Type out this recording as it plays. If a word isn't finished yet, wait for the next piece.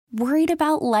Worried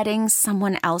about letting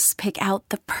someone else pick out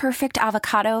the perfect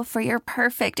avocado for your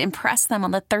perfect impress them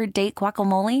on the third date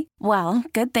guacamole? Well,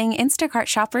 good thing Instacart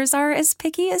shoppers are as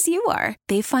picky as you are.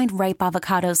 They find ripe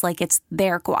avocados like it's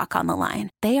their guac on the line.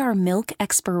 They are milk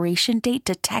expiration date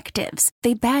detectives.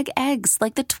 They bag eggs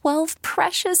like the 12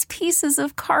 precious pieces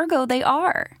of cargo they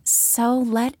are. So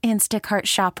let Instacart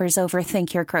shoppers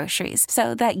overthink your groceries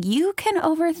so that you can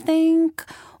overthink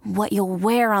what you'll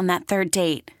wear on that third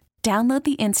date. Download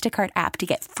the Instacart app to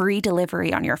get free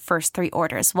delivery on your first 3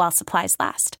 orders while supplies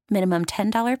last. Minimum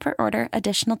 $10 per order.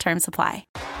 Additional terms apply.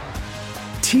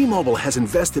 T-Mobile has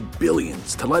invested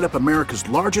billions to light up America's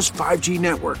largest 5G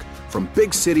network, from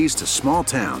big cities to small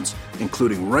towns,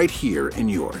 including right here in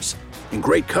yours. And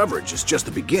great coverage is just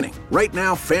the beginning. Right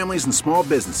now, families and small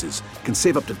businesses can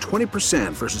save up to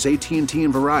 20% versus AT&T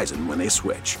and Verizon when they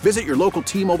switch. Visit your local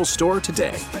T-Mobile store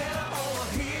today.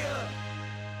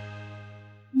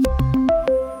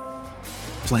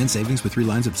 Plan savings with 3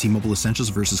 lines of T-Mobile Essentials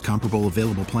versus comparable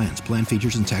available plans. Plan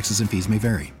features and taxes and fees may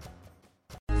vary.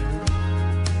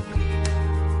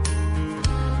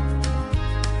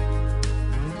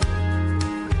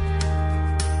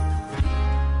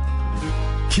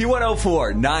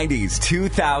 Q104, 90s,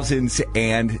 2000s,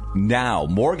 and now.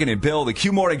 Morgan and Bill, the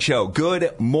Q Morning Show.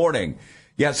 Good morning.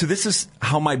 Yeah, so this is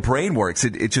how my brain works.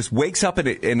 It just wakes up and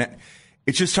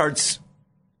it just starts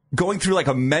going through like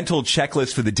a mental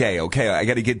checklist for the day. Okay, I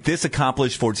got to get this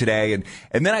accomplished for today. And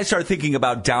then I start thinking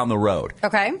about down the road.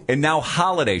 Okay. And now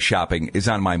holiday shopping is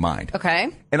on my mind. Okay.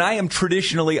 And I am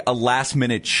traditionally a last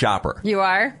minute shopper. You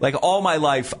are? Like all my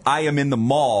life, I am in the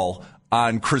mall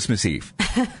on Christmas Eve.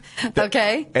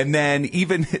 Okay. And then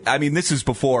this is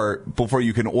before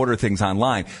you can order things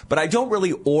online. But I don't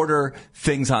really order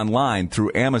things online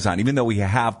through Amazon, even though we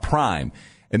have Prime.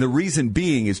 And the reason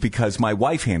being is because my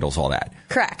wife handles all that.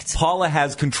 Correct. Paula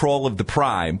has control of the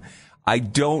Prime.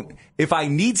 If I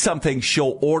need something,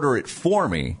 she'll order it for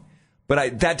me.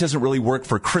 But that doesn't really work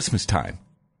for Christmas time,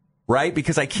 right?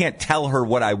 Because I can't tell her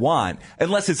what I want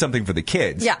unless it's something for the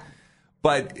kids. Yeah.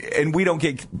 And we don't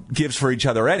get gifts for each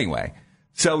other anyway.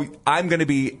 So I'm going to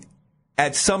be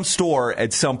at some store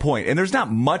at some point, and there's not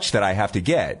much that I have to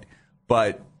get,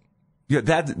 but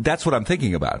that's what I'm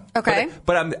thinking about. Okay.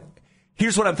 But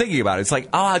here's what I'm thinking about. It's like,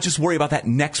 I'll just worry about that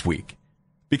next week.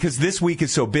 Because this week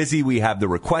is so busy. We have the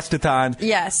Request-a-thon.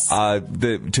 Yes.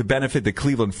 To benefit the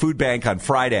Cleveland Food Bank on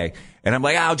Friday. And I'm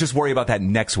like, I'll just worry about that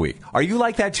next week. Are you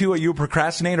like that too? Are you a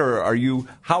procrastinator, or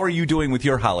how are you doing with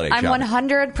your holiday shopping? I'm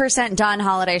 100% done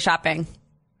holiday shopping.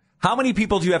 How many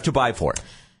people do you have to buy for?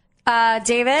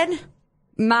 David,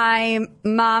 my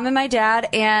mom and my dad,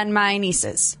 and my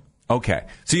nieces. Okay.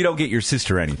 So you don't get your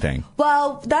sister anything?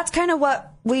 Well, that's kind of what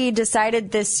we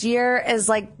decided this year, is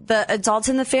like the adults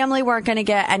in the family weren't going to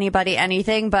get anybody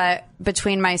anything, but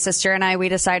between my sister and I, we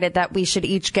decided that we should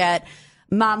each get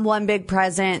mom one big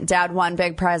present, dad one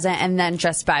big present, and then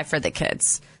just buy for the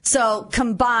kids. So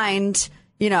combined,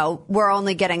 we're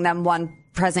only getting them one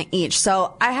present each.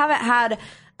 So I haven't had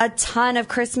a ton of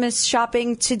Christmas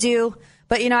shopping to do.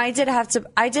 But,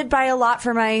 I did buy a lot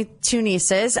for my 2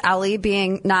 nieces, Ellie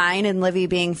being 9 and Livy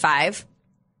being 5.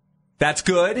 That's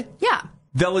good. Yeah.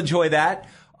 They'll enjoy that.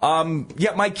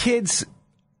 My kids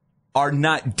are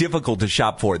not difficult to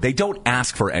shop for. They don't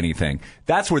ask for anything.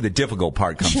 That's where the difficult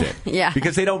part comes in. Yeah.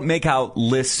 Because they don't make out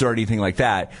lists or anything like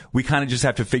that. We kind of just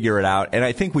have to figure it out. And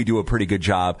I think we do a pretty good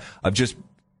job of just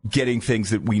getting things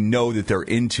that we know that they're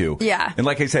into. Yeah. And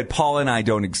like I said, Paul and I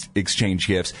don't exchange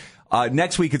gifts.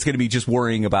 Next week, it's going to be just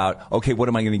worrying about, okay, what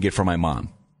am I going to get for my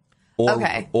mom?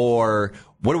 Or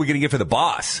what are we going to get for the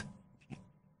boss?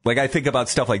 Like, I think about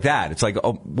stuff like that. It's like,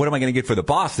 what am I going to get for the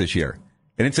boss this year?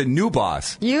 And it's a new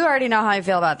boss. You already know how I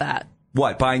feel about that.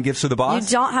 What, buying gifts for the boss?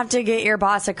 You don't have to get your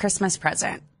boss a Christmas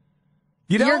present.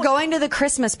 You're going to the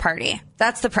Christmas party.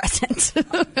 That's the present.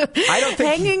 I don't think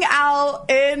hanging out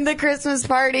in the Christmas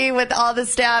party with all the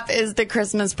staff is the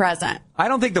Christmas present. I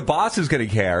don't think the boss is going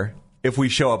to care if we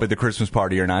show up at the Christmas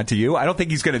party or not. To you, I don't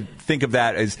think he's going to think of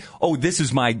that as, this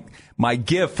is my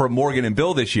gift for Morgan and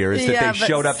Bill this year, is that they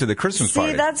showed up to the Christmas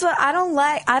party. See, that's what I don't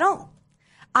like.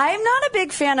 I'm not a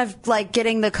big fan of like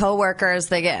getting the coworkers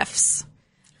the gifts.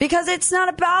 Because it's not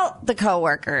about the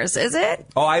coworkers, is it?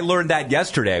 Oh, I learned that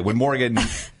yesterday when Morgan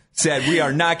said we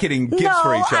are not getting gifts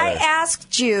for each other. I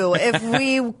asked you if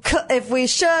we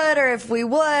should or if we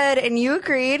would, and you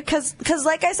agreed. Because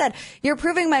like I said, you're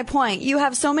proving my point. You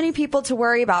have so many people to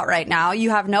worry about right now.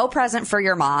 You have no present for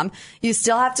your mom. You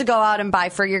still have to go out and buy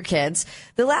for your kids.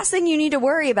 The last thing you need to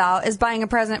worry about is buying a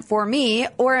present for me,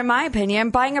 or in my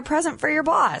opinion, buying a present for your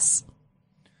boss.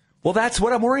 Well, that's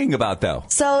what I'm worrying about, though.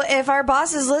 So if our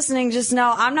boss is listening, just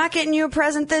know I'm not getting you a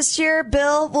present this year.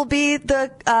 Bill will be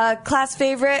the class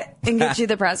favorite and get you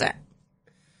the present.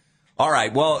 All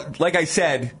right. Well, like I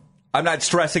said, I'm not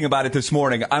stressing about it this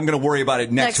morning. I'm going to worry about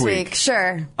it next week.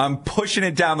 Sure. I'm pushing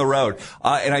it down the road.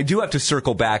 And I do have to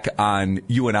circle back on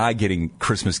you and I getting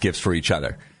Christmas gifts for each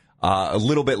other a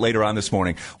little bit later on this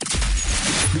morning.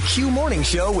 The Q Morning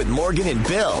Show with Morgan and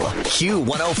Bill.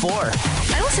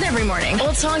 Q104. I listen every morning.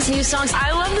 Old songs, new songs.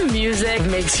 I love the music.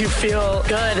 It makes you feel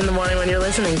good in the morning when you're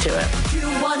listening to it.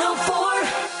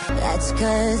 Q104. That's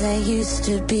 'cause I used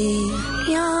to be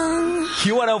young.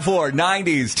 Q104,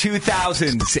 90s,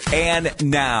 2000s, and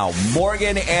now.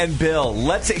 Morgan and Bill,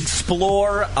 let's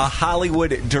explore a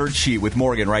Hollywood dirt sheet with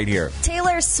Morgan right here.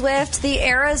 Taylor Swift, the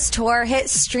Eras Tour, hit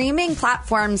streaming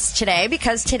platforms today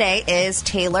because today is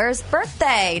Taylor's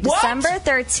birthday. What? December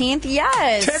 13th,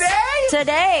 yes.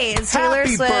 Today is Taylor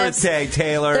Happy Swift's birthday,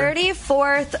 Taylor.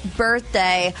 34th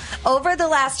birthday. Over the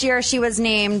last year, she was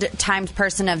named Times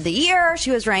Person of the Year. She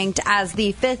was ranked as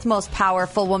the 5th most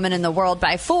powerful woman in the world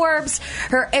by Forbes.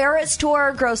 Her Eras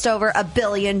Tour grossed over $1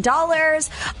 billion.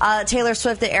 Taylor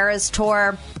Swift, the Eras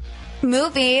Tour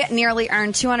movie nearly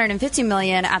earned $250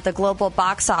 million at the global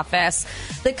box office.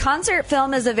 The concert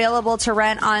film is available to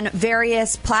rent on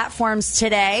various platforms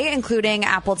today, including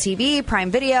Apple TV,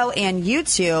 Prime Video, and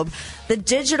YouTube. The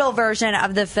digital version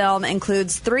of the film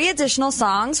includes 3 additional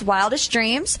songs: Wildest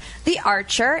Dreams, The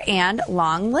Archer, and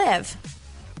Long Live.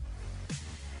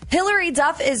 Hilary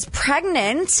Duff is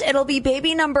pregnant. It'll be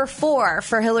baby number 4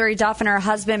 for Hilary Duff and her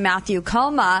husband, Matthew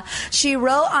Coma. She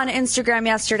wrote on Instagram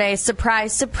yesterday,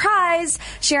 surprise, surprise,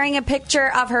 sharing a picture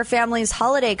of her family's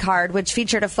holiday card, which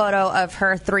featured a photo of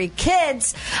her 3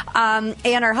 kids and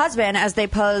her husband as they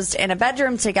posed in a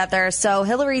bedroom together. So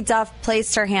Hilary Duff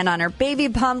placed her hand on her baby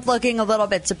bump, looking a little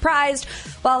bit surprised,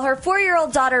 while her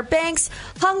 4-year-old daughter, Banks,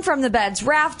 hung from the bed's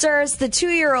rafters. The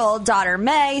 2-year-old daughter,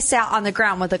 May, sat on the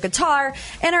ground with a guitar,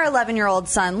 and her 11-year-old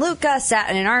son, Luca, sat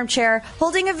in an armchair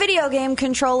holding a video game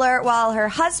controller while her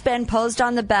husband posed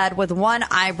on the bed with one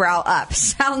eyebrow up.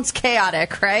 Sounds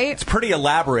chaotic, right? It's pretty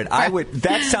elaborate.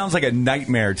 That sounds like a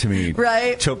nightmare to me.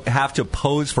 Right. To have to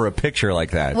pose for a picture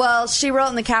like that. Well, she wrote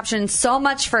in the caption, "So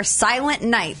much for silent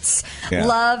nights. Yeah.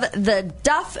 Love the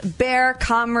Duff Bear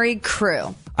Comrie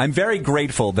crew." I'm very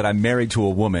grateful that I'm married to a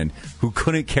woman who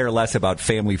couldn't care less about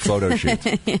family photo shoots.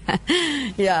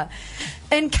 Yeah.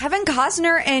 And Kevin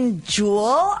Costner and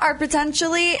Jewel are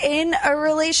potentially in a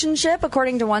relationship.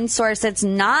 According to one source, it's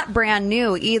not brand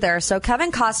new either. So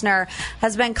Kevin Costner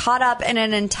has been caught up in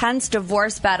an intense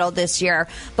divorce battle this year.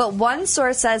 But one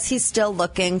source says he's still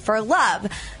looking for love.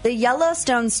 The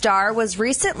Yellowstone star was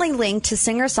recently linked to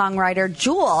singer-songwriter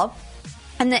Jewel.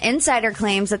 And the insider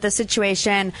claims that the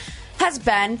situation has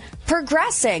been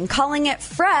progressing, calling it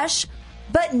fresh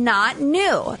but not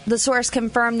new. The source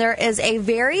confirmed there is a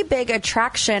very big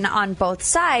attraction on both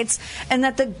sides and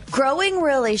that the growing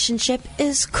relationship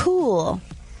is cool.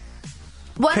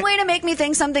 One way to make me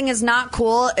think something is not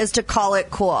cool is to call it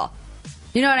cool.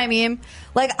 You know what I mean?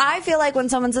 Like, I feel like when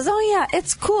someone says, "Oh yeah,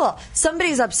 it's cool,"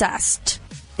 somebody's obsessed,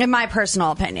 in my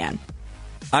personal opinion.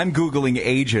 I'm Googling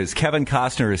ages. Kevin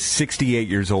Costner is 68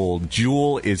 years old.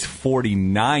 Jewel is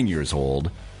 49 years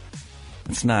old.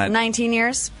 It's not... 19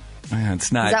 years?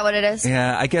 It's not. Is that what it is?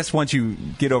 Yeah, I guess once you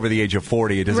get over the age of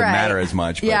 40, it doesn't matter as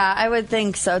much. But. Yeah, I would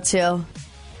think so, too.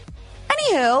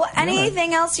 Anywho,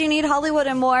 anything else you need Hollywood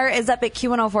and more is up at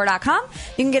Q104.com.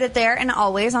 You can get it there and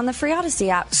always on the free Odyssey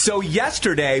app. So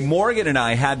yesterday, Morgan and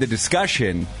I had the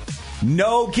discussion,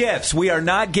 no gifts. We are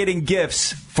not getting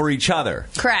gifts for each other.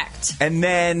 Correct. And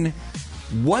then,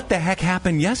 what the heck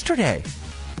happened yesterday?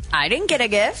 I didn't get a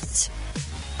gift.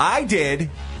 I did.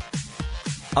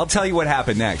 I'll tell you what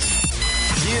happened next.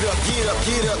 Get up, get up,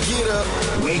 get up, get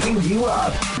up. Waking you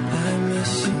up. I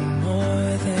miss you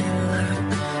more than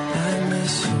life. I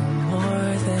miss you more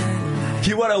than life.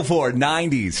 Q104,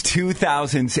 90s,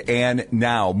 2000s, and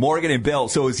now. Morgan and Bill.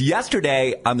 So it was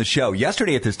yesterday on the show,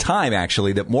 yesterday at this time,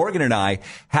 actually, that Morgan and I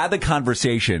had the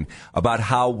conversation about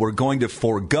how we're going to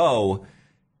forego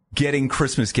getting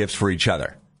Christmas gifts for each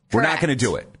other. We're not going to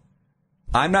do it.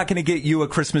 I'm not going to get you a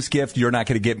Christmas gift. You're not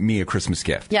going to get me a Christmas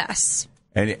gift. Yes.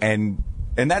 And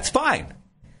that's fine.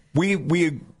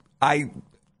 I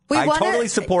totally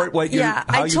support what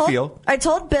how you feel. I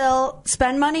told Bill,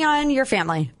 spend money on your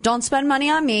family. Don't spend money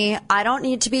on me. I don't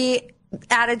need to be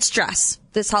added stress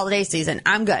this holiday season.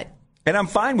 I'm good. And I'm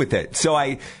fine with it. So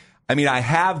I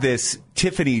have this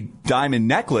Tiffany diamond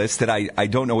necklace that I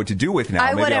don't know what to do with now.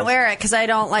 I wouldn't wear it because I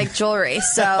don't like jewelry.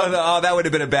 So that would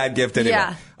have been a bad gift anyway.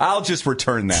 Yeah. I'll just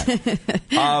return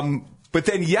that. But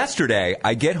then yesterday,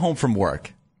 I get home from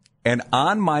work, And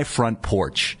on my front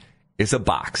porch is a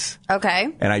box. Okay.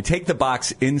 And I take the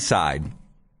box inside.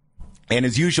 And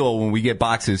as usual, when we get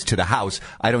boxes to the house,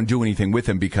 I don't do anything with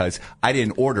them because I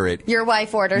didn't order it. Your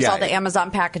wife orders all the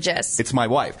Amazon packages. It's my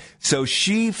wife. So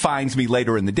she finds me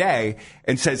later in the day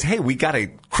and says, hey, we got a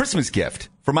Christmas gift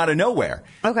from out of nowhere.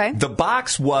 Okay. The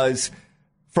box was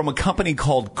from a company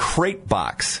called Crate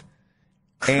Box.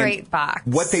 Crate Box.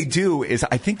 What they do is,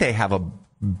 I think they have a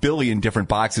billion different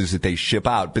boxes that they ship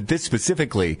out, but this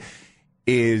specifically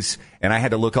is, and I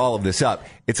had to look all of this up,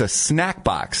 it's a snack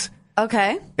box.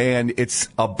 Okay. And it's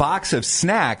a box of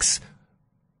snacks,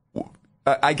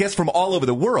 I guess, from all over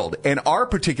the world. And our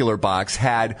particular box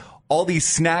had all these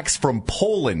snacks from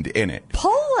Poland in it.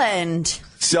 Poland.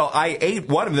 So I ate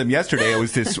one of them yesterday. It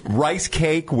was this rice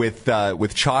cake with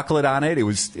chocolate on it. It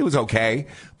was okay,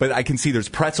 but I can see there's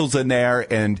pretzels in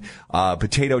there and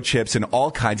potato chips and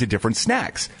all kinds of different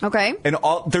snacks. Okay. And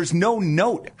there's no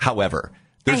note, however.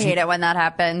 I hate it when that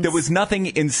happens. There was nothing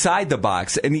inside the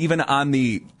box, and even on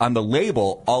the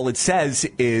label, all it says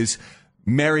is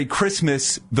 "Merry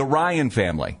Christmas, the Ryan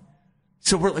family."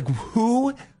 So we're like,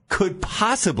 who could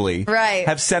possibly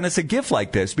have sent us a gift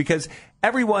like this? Because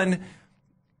everyone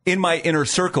in my inner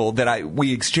circle that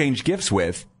we exchange gifts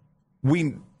with,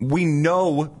 we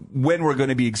know when we're going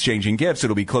to be exchanging gifts.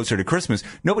 It'll be closer to Christmas.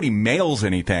 Nobody mails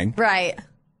anything. Right.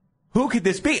 Who could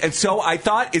this be? And so I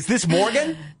thought, is this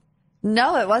Morgan?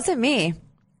 No, it wasn't me.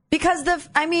 Because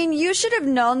you should have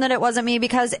known that it wasn't me,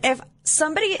 because if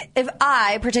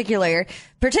I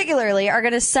particularly are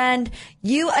going to send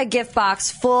you a gift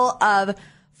box full of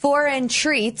foreign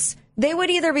treats, they would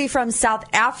either be from South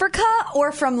Africa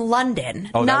or from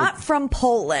London, not from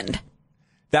Poland.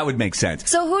 That would make sense.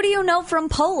 So who do you know from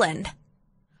Poland?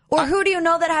 Or who do you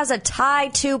know that has a tie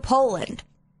to Poland?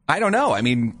 I don't know. I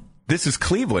mean, this is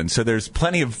Cleveland, so there's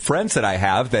plenty of friends that I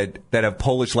have that have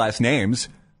Polish last names.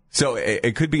 So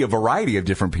it could be a variety of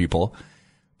different people.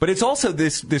 But it's also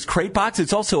this crate box.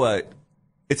 It's also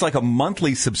it's like a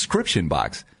monthly subscription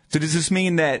box. So does this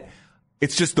mean that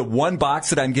it's just the one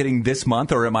box that I'm getting this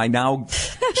month, or am I now,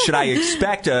 should I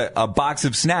expect a box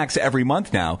of snacks every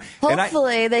month now?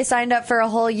 Hopefully they signed up for a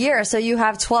whole year, so you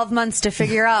have 12 months to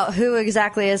figure out who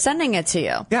exactly is sending it to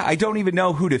you. Yeah, I don't even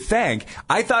know who to thank.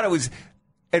 I thought it was...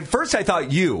 At first, I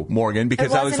thought you, Morgan,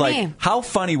 because I was like, me. How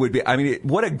funny would be? I mean,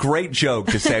 what a great joke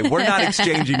to say, we're not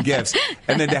exchanging gifts,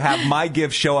 and then to have my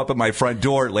gift show up at my front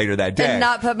door later that day. And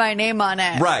not put my name on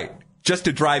it. Right. Just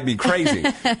to drive me crazy.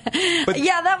 But,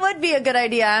 yeah, that would be a good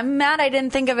idea. I'm mad I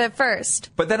didn't think of it first.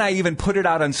 But then I even put it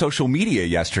out on social media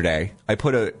yesterday.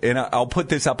 I'll put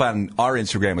this up on our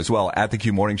Instagram as well, at the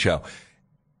Q Morning Show.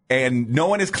 And no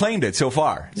one has claimed it so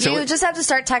far. You just have to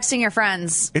start texting your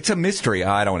friends. It's a mystery.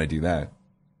 I don't want to do that.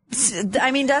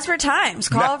 I mean, desperate times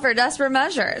call for desperate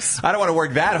measures. I don't want to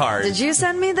work that hard. Did you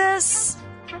send me this?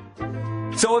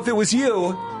 So if it was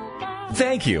you,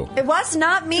 thank you. It was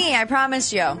not me, I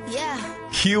promise you. Yeah.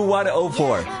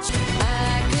 Q104.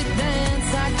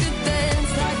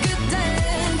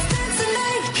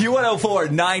 Q104,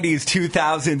 90s,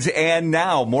 2000s, and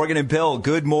now. Morgan and Bill,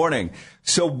 good morning.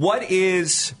 So what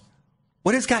has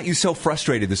got you so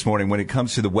frustrated this morning when it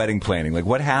comes to the wedding planning? Like,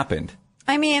 what happened?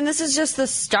 I mean, this is just the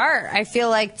start, I feel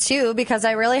like, too, because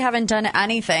I really haven't done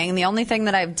anything. The only thing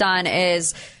that I've done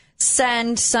is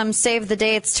send some save the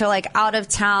dates to, like,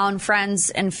 out-of-town friends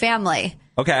and family.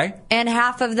 Okay. And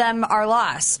half of them are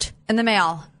lost in the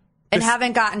mail and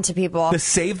haven't gotten to people. The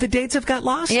save the dates have got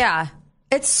lost? Yeah.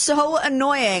 It's so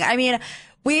annoying. I mean,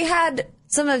 we had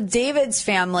some of David's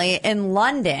family in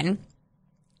London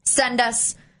send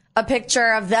us a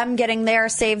picture of them getting their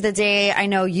save the date. I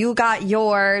know you got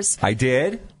yours. I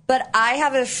did. But I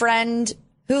have a friend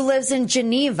who lives in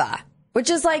Geneva, which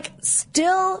is like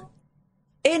still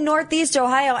in Northeast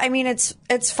Ohio. I mean,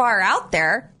 it's far out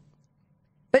there.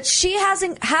 But she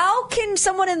hasn't. How can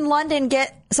someone in London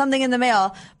get something in the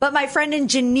mail, but my friend in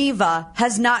Geneva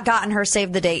has not gotten her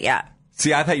save the date yet?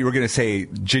 See, I thought you were going to say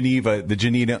Geneva, the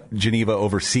Geneva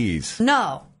overseas.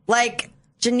 No, like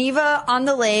Geneva on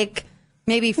the lake.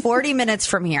 Maybe 40 minutes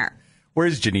from here. Where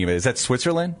is Geneva? Is that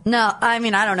Switzerland? No, I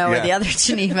mean, I don't know where the other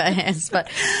Geneva is, but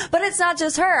it's not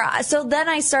just her. So then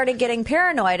I started getting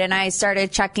paranoid and I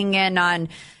started checking in on,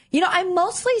 I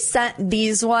mostly sent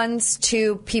these ones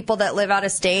to people that live out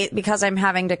of state because I'm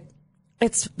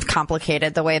it's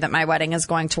complicated the way that my wedding is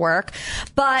going to work.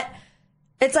 But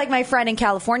it's like my friend in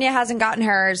California hasn't gotten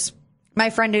hers. My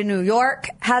friend in New York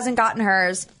hasn't gotten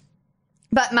hers.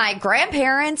 But my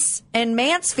grandparents in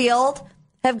Mansfield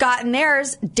have gotten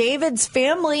theirs. David's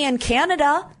family in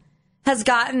Canada has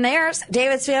gotten theirs.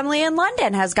 David's family in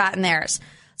London has gotten theirs.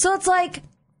 So it's like,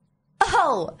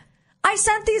 I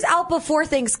sent these out before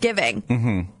Thanksgiving.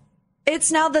 Mm-hmm.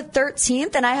 It's now the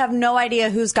 13th, and I have no idea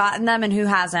who's gotten them and who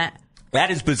hasn't.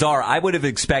 That is bizarre. I would have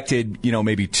expected,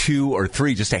 maybe 2 or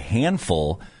 3, just a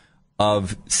handful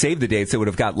of save the dates that would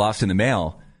have got lost in the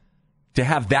mail. To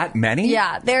have that many?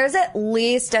 Yeah, there's at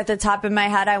least, at the top of my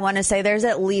head, I want to say there's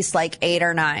at least like 8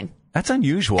 or 9. That's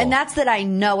unusual. And that's that I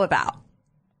know about.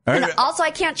 And also,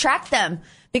 I can't track them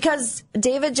because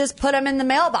David just put them in the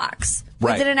mailbox.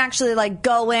 Right. We didn't actually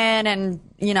go in and,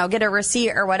 get a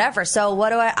receipt or whatever. So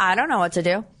I don't know what to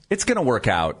do. It's going to work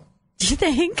out. Do you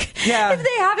think? Yeah. If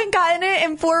they haven't gotten it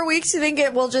in 4 weeks, you think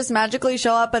it will just magically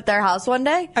show up at their house one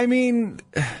day? I mean,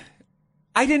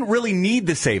 I didn't really need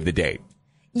to save the date.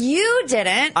 You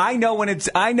didn't. I know when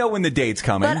the date's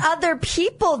coming. But other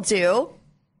people do.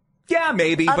 Yeah,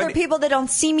 maybe. Other people that don't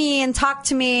see me and talk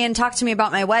to me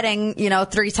about my wedding,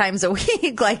 3 times a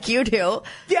week like you do.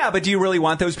 Yeah, but do you really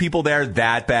want those people there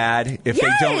that bad if they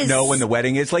don't know when the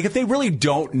wedding is? Like, if they really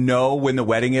don't know when the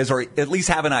wedding is, or at least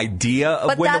have an idea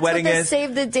of when the wedding is. But that's what the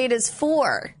save the date is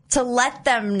for, to let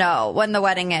them know when the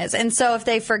wedding is. And so if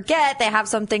they forget, they have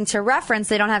something to reference.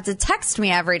 They don't have to text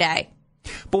me every day.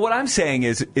 But what I'm saying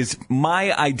is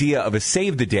my idea of a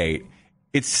save the date,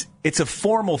 it's a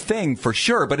formal thing for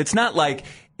sure, but it's not like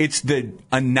it's the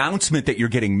announcement that you're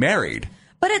getting married.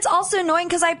 But it's also annoying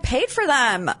because I paid for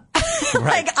them.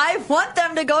 Right. I want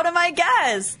them to go to my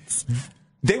guests.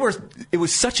 It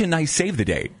was such a nice save the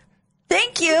date.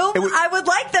 Thank you. I would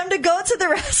like them to go to the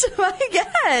rest of my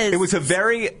guests. It was a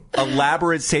very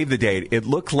elaborate save the date. It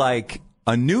looked like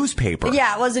a newspaper.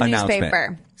 Yeah, it was a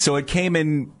newspaper. So it came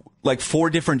in like 4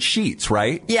 different sheets,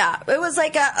 right? Yeah, it was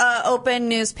like a open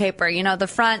newspaper. The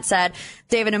front said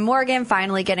David and Morgan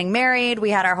finally getting married.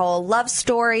 We had our whole love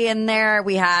story in there.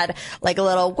 We had like a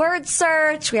little word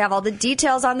search. We have all the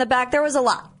details on the back. There was a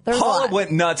lot. Paula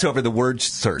went nuts over the word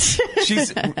search.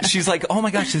 She's like, oh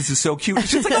my gosh, this is so cute.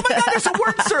 She's like, oh my God, there's a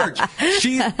word search.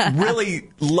 She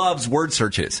really loves word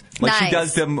searches. Like She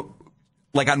does them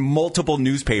like on multiple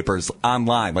newspapers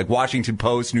online, like Washington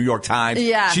Post, New York Times.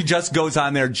 Yeah. She just goes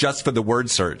on there just for the word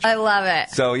search. I love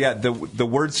it. So yeah, the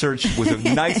word search was a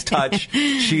nice touch.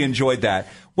 She enjoyed that.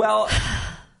 Well,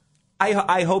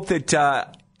 I hope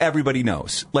that everybody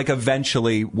knows, like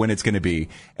eventually when it's going to be.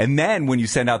 And then when you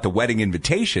send out the wedding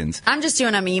invitations. I'm just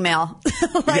doing them email.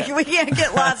 We can't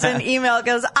get lost in email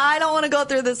because I don't want to go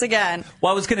through this again.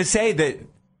 Well, I was going to say that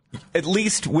at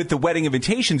least with the wedding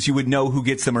invitations, you would know who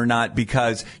gets them or not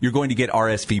because you're going to get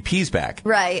RSVPs back.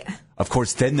 Right. Of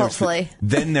course, then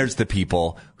there's the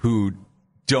people who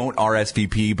don't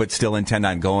RSVP but still intend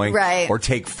on going. Right. Or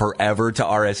take forever to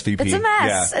RSVP. It's a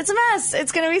mess. Yeah. It's a mess.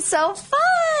 It's going to be so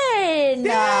fun.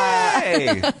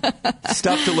 Yay!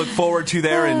 Stuff to look forward to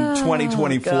there in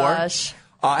 2024. Gosh.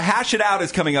 Hash It Out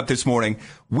is coming up this morning.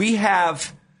 We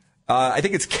have... I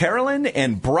think it's Carolyn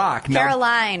and Brock.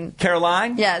 Caroline.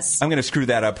 Caroline? Yes. I'm going to screw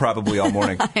that up probably all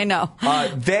morning. I know.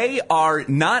 They are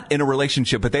not in a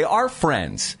relationship, but they are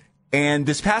friends. And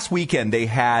this past weekend, they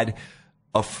had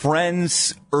a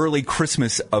friend's early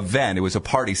Christmas event. It was a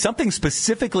party. Something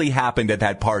specifically happened at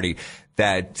that party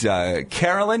that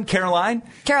Caroline,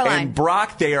 and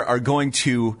Brock, they are going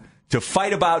to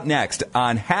fight about next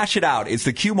on Hash It Out. It's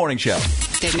the Q Morning Show.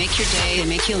 They make your day. They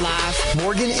make you laugh.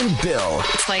 Morgan and Bill.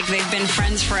 It's like they've been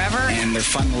friends forever. And they're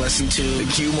fun to listen to. The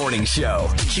Q Morning Show.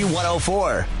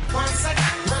 Q104.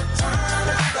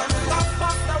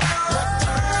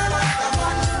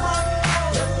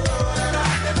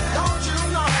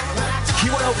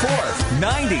 Q104,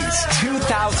 90s,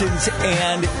 2000s,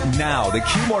 and now. The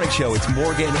Q Morning Show. It's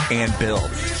Morgan and Bill.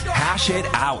 Hash It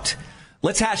Out.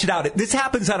 Let's hash it out. This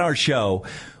happens on our show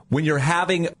when you're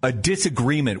having a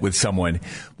disagreement with someone.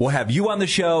 We'll have you on the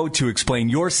show to explain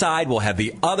your side. We'll have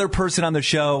the other person on the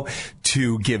show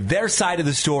to give their side of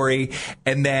the story.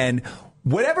 And then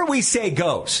whatever we say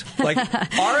goes. Like,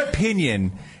 our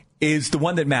opinion is the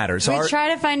one that matters. We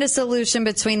try to find a solution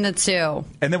between the two.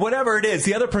 And then whatever it is,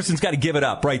 the other person's got to give it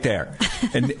up right there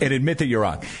and admit that you're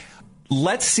wrong.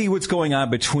 Let's see what's going on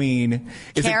between...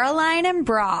 Caroline and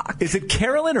Brock. Is it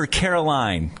Carolyn or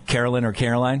Caroline? Carolyn or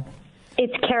Caroline?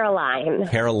 It's Caroline.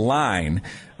 Caroline.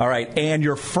 All right. And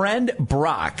your friend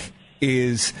Brock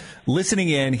is listening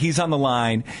in. He's on the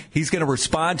line. He's going to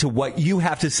respond to what you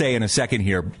have to say in a second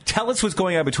here. Tell us what's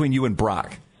going on between you and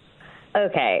Brock.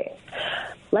 Okay.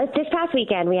 This past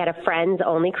weekend, we had a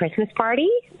friends-only Christmas party.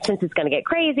 Since it's going to get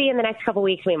crazy in the next couple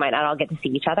weeks, we might not all get to see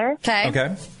each other.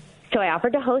 Okay. So I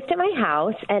offered to host at my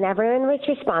house, and everyone was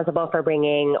responsible for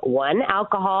bringing one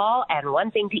alcohol and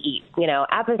one thing to eat.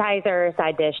 Appetizer,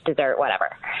 side dish, dessert, whatever.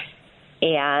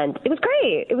 And it was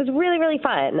great. It was really, really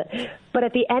fun. But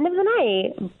at the end of the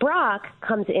night, Brock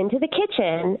comes into the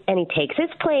kitchen, and he takes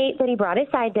his plate that he brought his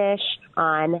side dish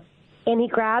on, and he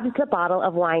grabs the bottle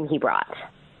of wine he brought.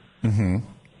 Mm-hmm.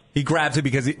 He grabs it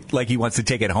because he wants to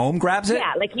take it home, grabs it?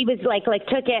 Yeah, he was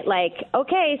took it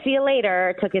okay, see you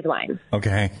later, took his wine.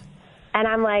 Okay. And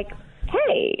I'm like,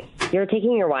 hey, you're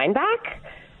taking your wine back?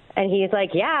 And he's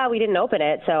like, yeah, we didn't open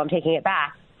it, so I'm taking it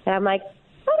back. And I'm like,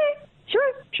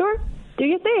 okay, sure. Do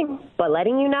your thing. But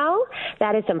letting you know,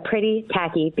 that is some pretty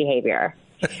tacky behavior.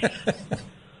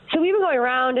 So we've been going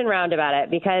round and round about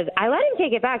it because I let him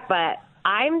take it back, but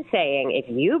I'm saying if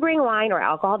you bring wine or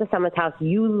alcohol to someone's house,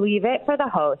 you leave it for the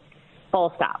host.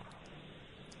 Full stop.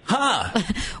 Huh.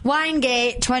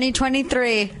 Winegate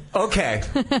 2023. Okay.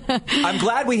 I'm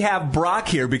glad we have Brock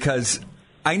here because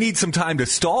I need some time to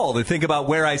stall to think about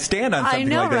where I stand on something like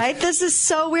this. I know, right? This is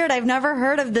so weird. I've never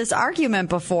heard of this argument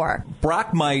before.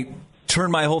 Brock might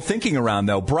turn my whole thinking around,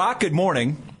 though. Brock, good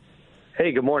morning.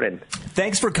 Hey, good morning.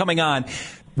 Thanks for coming on.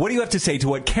 What do you have to say to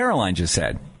what Caroline just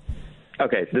said?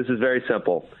 Okay, this is very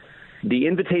simple. The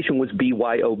invitation was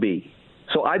BYOB.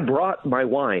 So I brought my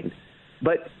wine,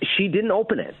 but she didn't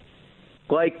open it.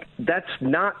 That's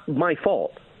not my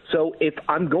fault. So if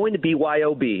I'm going to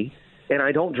BYOB and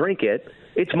I don't drink it,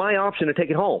 it's my option to take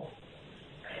it home.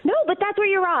 No, but that's where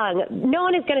you're wrong. No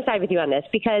one is going to side with you on this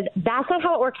because that's not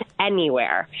how it works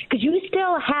anywhere. Because you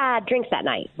still had drinks that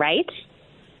night, right?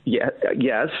 Yeah.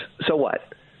 Yes. So what?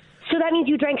 So that means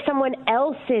you drank someone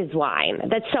else's wine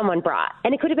that someone brought.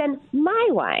 And it could have been my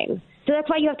wine. So that's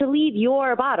why you have to leave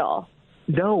your bottle.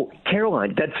 No,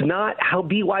 Caroline, that's not how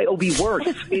BYOB works.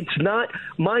 It's not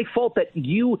my fault that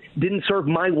you didn't serve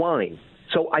my wine.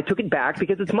 So I took it back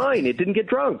because it's mine. It didn't get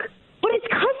drunk. But it's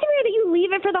customary that you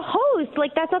leave it for the host.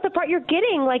 That's not the part you're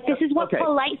getting. This is what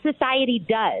polite society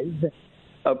does.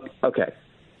 Okay.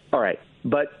 All right.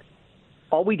 But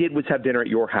all we did was have dinner at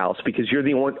your house because you're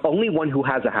the only one who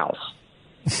has a house.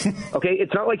 Okay?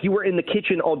 It's not like you were in the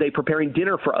kitchen all day preparing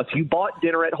dinner for us. You bought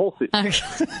dinner at Whole Foods.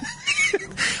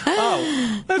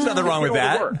 Oh, there's nothing wrong with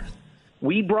that.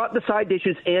 We brought the side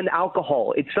dishes and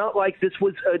alcohol. It's not like this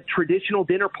was a traditional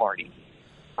dinner party.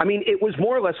 I mean, it was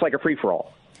more or less like a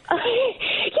free-for-all. Yeah,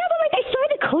 but I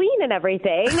started to clean and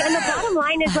everything, and the bottom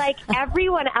line is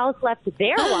everyone else left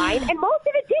their wine, and most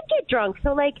of it did get drunk.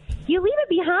 So you leave it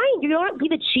behind. You don't be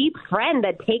the cheap friend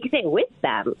that takes it with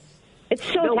them. It's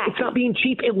so tacky. It's not being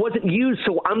cheap. It wasn't used,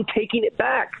 so I'm taking it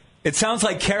back. It sounds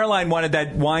like Caroline wanted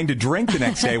that wine to drink the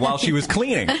next day while she was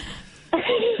cleaning. I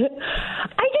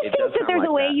just think that there's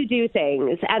a way you do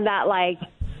things, and that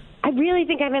I really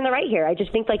think I'm in the right here. I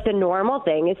just think the normal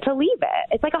thing is to leave it.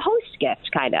 It's like a host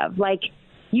gift, kind of.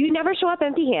 You never show up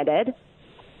empty-handed,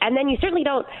 and then you certainly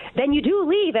don't. Then you do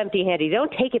leave empty-handed. You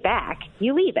don't take it back.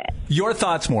 You leave it. Your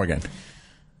thoughts, Morgan?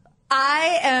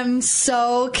 I am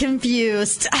so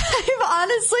confused. I've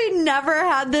honestly never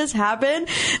had this happen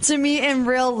to me in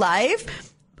real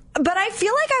life. But I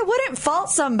feel like I wouldn't fault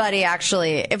somebody,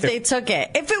 actually, if they took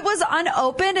it. If it was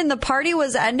unopened and the party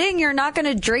was ending, you're not going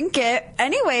to drink it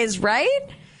anyways, right?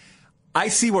 I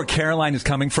see where Caroline is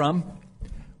coming from.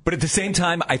 But at the same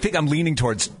time, I think I'm leaning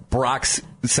towards Brock's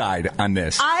side on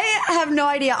this. I have no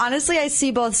idea. Honestly, I see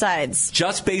both sides.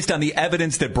 Just based on the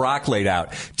evidence that Brock laid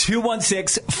out.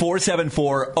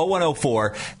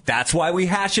 216-474-0104. That's why we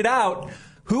hash it out.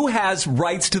 Who has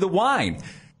rights to the wine?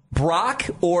 Brock,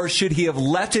 or should he have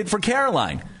left it for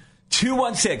Caroline?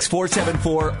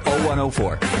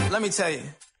 216-474-0104. Let me tell you.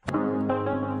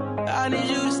 I need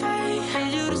you to stay.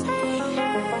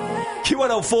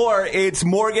 Q104, it's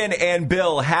Morgan and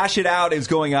Bill. Hash It Out is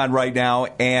going on right now.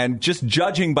 And just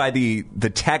judging by the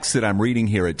text that I'm reading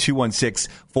here at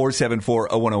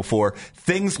 216-474-0104,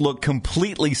 things look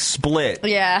completely split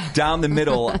down the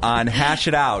middle on Hash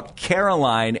It Out.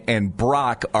 Caroline and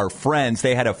Brock are friends.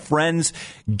 They had a friends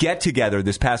get-together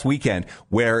this past weekend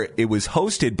where it was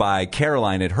hosted by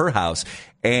Caroline at her house.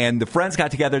 And the friends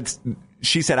got together.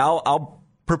 She said, I'll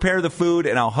prepare the food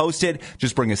and I'll host it.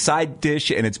 Just bring a side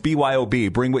dish and it's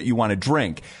BYOB. Bring what you want to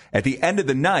drink. At the end of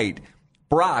the night,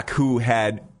 Brock, who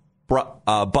had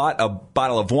bought a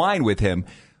bottle of wine with him,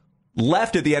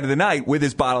 left at the end of the night with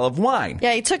his bottle of wine.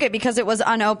 Yeah, he took it because it was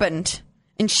unopened.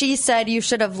 And she said you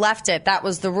should have left it. That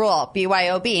was the rule,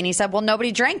 BYOB. And he said, well,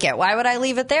 nobody drank it. Why would I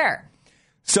leave it there?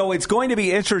 So it's going to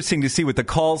be interesting to see what the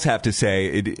calls have to say,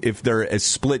 if they're as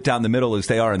split down the middle as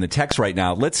they are in the text right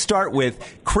now. Let's start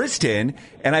with Kristen,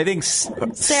 and I think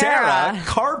Sarah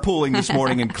carpooling this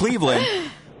morning in Cleveland.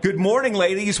 Good morning,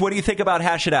 ladies. What do you think about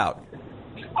Hash It Out?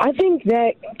 I think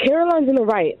that Caroline's in the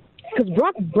right, because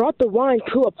Brock brought the wine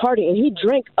to a party, and he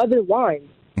drank other wine.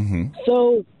 Mm-hmm.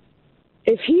 So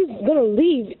if he's going to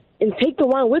leave and take the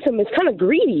wine with him, it's kind of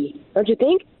greedy, don't you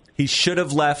think? He should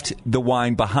have left the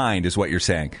wine behind, is what you're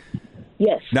saying.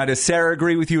 Yes. Now, does Sarah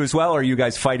agree with you as well, or are you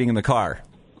guys fighting in the car?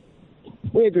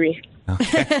 We agree.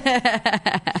 Okay.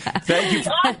 Thank you. He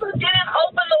also didn't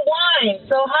open the wine,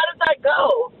 so how did that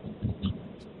go?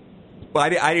 Well, I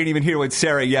didn't even hear what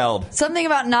Sarah yelled. Something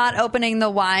about not opening the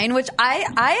wine, which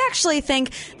I actually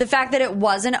think the fact that it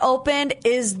wasn't opened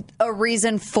is a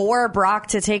reason for Brock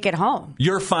to take it home.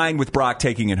 You're fine with Brock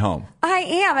taking it home? I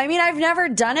am. I mean, I've never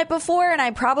done it before, and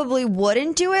I probably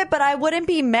wouldn't do it, but I wouldn't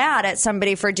be mad at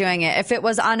somebody for doing it if it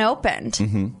was unopened.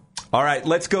 Mm-hmm. All right,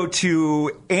 let's go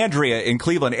to Andrea in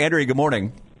Cleveland. Andrea, good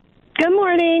morning. Good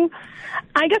morning.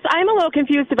 I guess I'm a little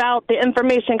confused about the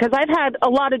information because I've had a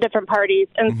lot of different parties.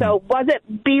 And so was it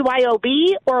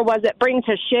BYOB or was it bring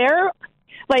to share?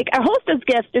 Like a hostess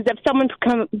gift is if someone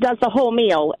does the whole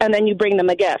meal and then you bring them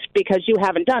a gift because you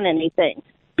haven't done anything.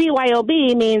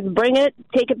 BYOB means bring it,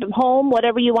 take it home,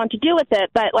 whatever you want to do with it.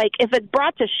 But like if it's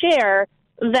brought to share,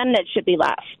 then it should be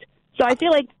left. So I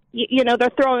feel like, they're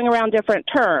throwing around different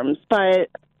terms, but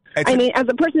I mean, as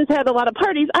a person who's had a lot of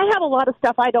parties, I have a lot of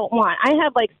stuff I don't want. I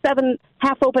have like 7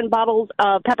 half-open bottles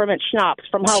of peppermint schnapps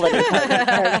from holiday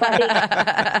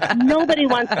parties. Nobody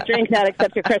wants to drink that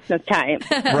except at Christmas time.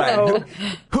 Right. So,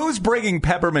 who's bringing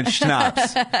peppermint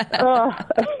schnapps?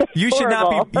 You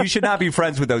should not be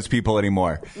friends with those people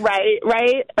anymore.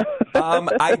 Right.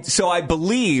 So I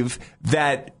believe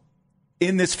that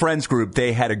in this friends group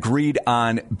they had agreed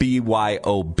on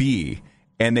BYOB.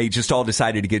 And they just all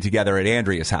decided to get together at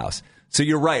Andrea's house. So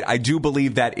you're right. I do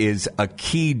believe that is a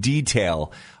key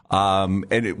detail.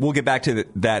 And we'll get back to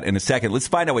that in a second. Let's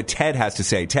find out what Ted has to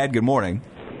say. Ted, good morning.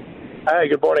 Hi,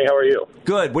 good morning. How are you?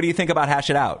 Good. What do you think about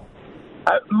Hash It Out?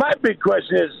 My big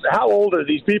question is, how old are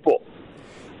these people?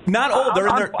 Not old. They're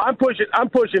in their... I'm pushing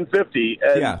 50.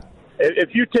 And yeah.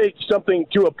 If you take something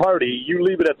to a party, you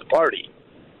leave it at the party.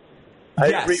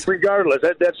 Yes. Regardless,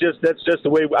 that's just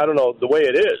the way. I don't know the way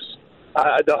it is.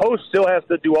 The host still has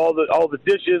to do all the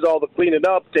dishes, all the cleaning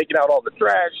up, taking out all the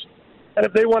trash. And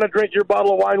if they want to drink your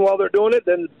bottle of wine while they're doing it,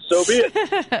 then so be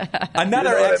it.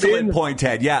 Another excellent point,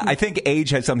 Ted. Yeah, I think age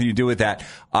has something to do with that.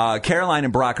 Caroline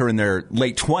and Brock are in their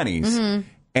late 20s,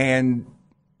 and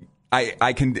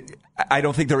I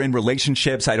don't think they're in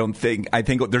relationships. I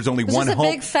think there's only one home.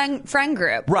 It's a big friend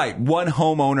group. Right. One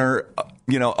homeowner,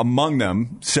 among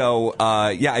them. So,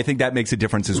 I think that makes a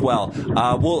difference as well.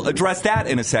 We'll address that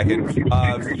in a second.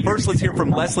 First, let's hear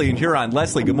from Leslie in Huron.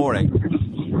 Leslie, good morning.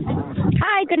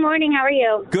 Hi, good morning. How are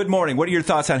you? Good morning. What are your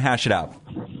thoughts on Hash It Out?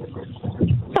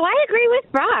 So I agree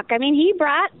with Brock. I mean, he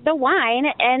brought the wine,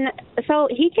 and so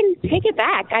he can take it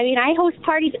back. I mean, I host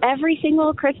parties every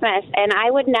single Christmas, and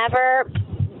I would never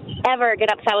ever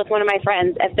get upset with one of my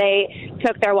friends if they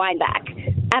took their wine back.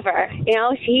 Ever.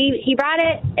 He brought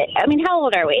it. I mean, how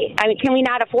old are we? I mean, can we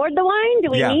not afford the wine?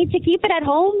 Do we need to keep it at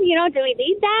home? Do we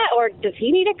need that? Or does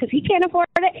he need it because he can't afford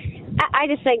it? I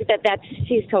just think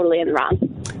she's totally in the wrong.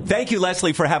 Thank you,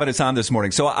 Leslie, for having us on this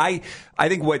morning. So I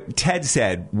think what Ted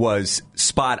said was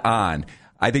spot on.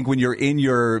 I think when you're in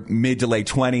your mid to late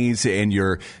 20s and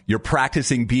you're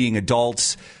practicing being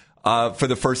adults for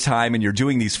the first time and you're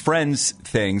doing these friends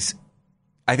things,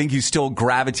 I think you still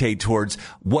gravitate towards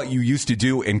what you used to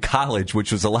do in college,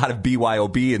 which was a lot of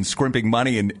BYOB and scrimping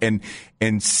money and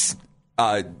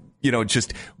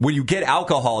just when you get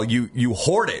alcohol, you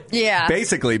hoard it,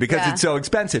 basically, because it's so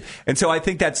expensive. And so I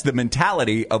think that's the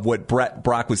mentality of what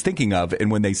Brock was thinking of.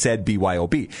 And when they said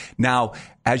BYOB, now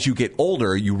as you get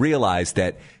older, you realize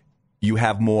that you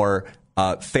have more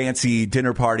fancy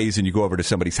dinner parties and you go over to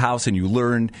somebody's house and you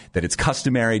learn that it's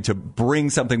customary to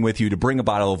bring something with you, to bring a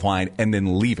bottle of wine and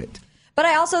then leave it. But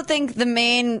I also think the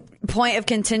main point of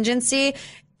contingency,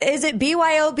 is it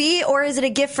BYOB or is it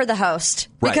a gift for the host?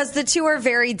 Right. Because the two are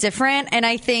very different. And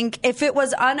I think if it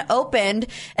was unopened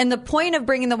and the point of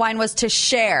bringing the wine was to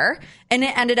share and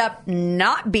it ended up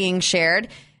not being shared,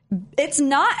 it's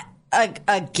not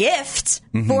a gift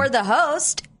for the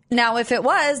host. Now, if it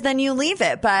was, then you leave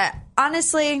it. But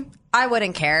honestly, I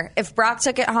wouldn't care. If Brock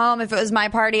took it home, if it was my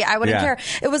party, I wouldn't care.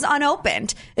 It was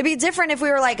unopened. It'd be different if we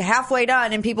were like halfway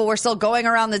done and people were still going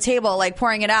around the table, like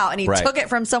pouring it out, and he took it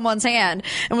from someone's hand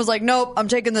and was like, nope, I'm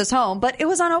taking this home. But it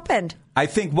was unopened. I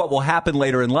think what will happen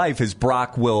later in life is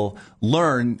Brock will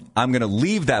learn, I'm going to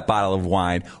leave that bottle of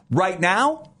wine. Right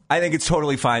now, I think it's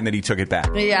totally fine that he took it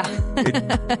back. Yeah.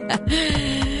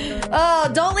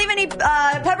 Oh, don't leave any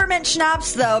peppermint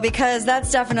schnapps, though, because that's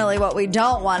definitely what we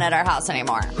don't want at our house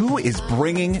anymore. Who is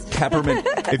bringing peppermint?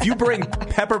 If you bring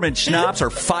peppermint schnapps or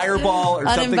Fireball or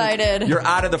Uninvited. something, you're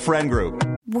out of the friend group.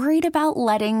 Worried about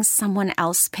letting someone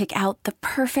else pick out the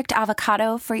perfect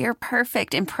avocado for your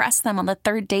perfect impress them on the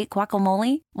third date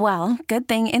guacamole? Well, good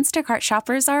thing Instacart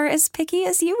shoppers are as picky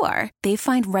as you are. They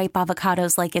find ripe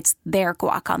avocados like it's their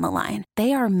guac on the line.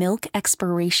 They are milk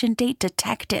expiration date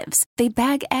detectives. They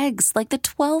bag eggs like the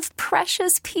 12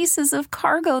 precious pieces of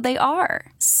cargo they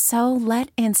are. So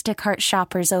let Instacart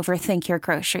shoppers overthink your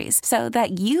groceries so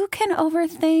that you can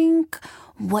overthink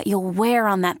what you'll wear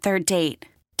on that third date.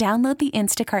 Download the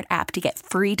Instacart app to get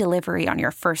free delivery on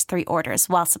your first 3 orders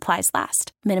while supplies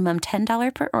last. Minimum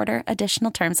 $10 per order.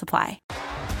 Additional terms apply.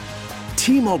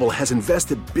 T-Mobile has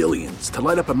invested billions to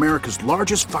light up America's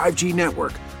largest 5G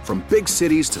network, from big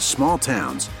cities to small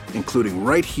towns, including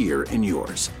right here in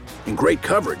yours. And great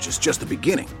coverage is just the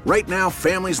beginning. Right now,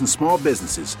 families and small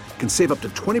businesses can save up to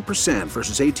 20%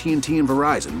 versus AT&T and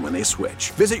Verizon when they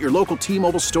switch. Visit your local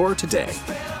T-Mobile store today.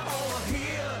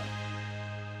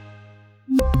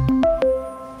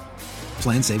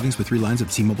 Plan savings with 3 lines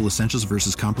of T-Mobile Essentials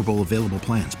versus comparable available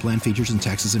plans. Plan features and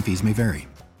taxes and fees may vary.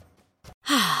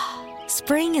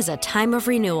 Spring is a time of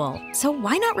renewal, so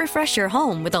why not refresh your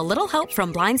home with a little help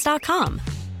from Blinds.com?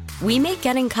 We make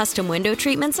getting custom window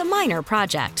treatments a minor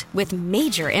project with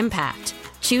major impact.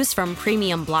 Choose from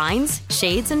premium blinds,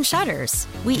 shades, and shutters.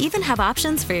 We even have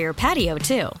options for your patio,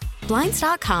 too.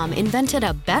 Blinds.com invented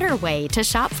a better way to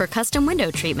shop for custom window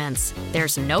treatments.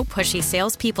 There's no pushy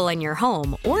salespeople in your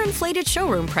home or inflated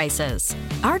showroom prices.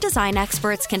 Our design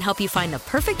experts can help you find the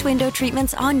perfect window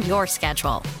treatments on your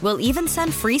schedule. We'll even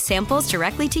send free samples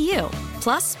directly to you.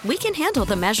 Plus, we can handle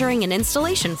the measuring and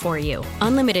installation for you.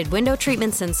 Unlimited window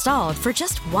treatments installed for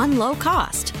just one low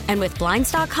cost. And with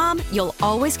Blinds.com, you'll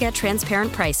always get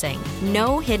transparent pricing.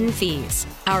 No hidden fees.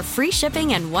 Our free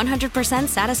shipping and 100%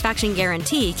 satisfaction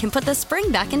guarantee can put the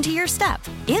spring back into your step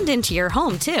and into your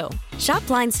home, too. Shop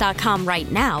Blinds.com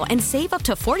right now and save up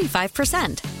to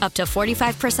 45%. Up to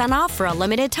 45% off for a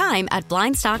limited time at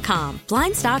Blinds.com.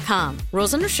 Blinds.com.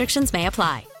 Rules and restrictions may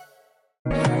apply.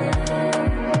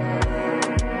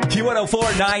 Q104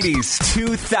 90s,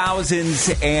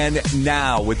 2000s, and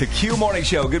now with the Q Morning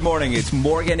Show. Good morning. It's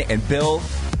Morgan and Bill.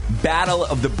 Battle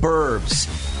of the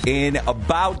Burbs. In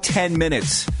about 10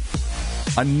 minutes,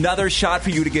 another shot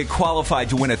for you to get qualified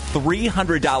to win a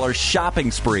 $300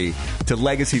 shopping spree to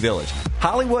Legacy Village.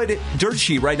 Hollywood Dirt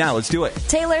Sheet right now. Let's do it.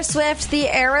 Taylor Swift, the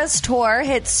Eras Tour,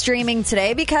 hits streaming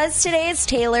today because today is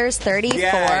Taylor's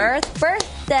 34th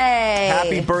birthday.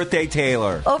 Happy birthday,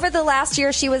 Taylor. Over the last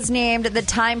year, she was named the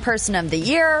Time Person of the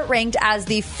Year, ranked as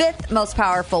the 5th most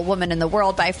powerful woman in the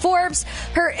world by Forbes.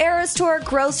 Her Eras Tour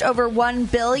grossed over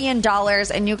 $1 billion,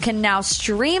 and you can now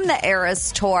stream the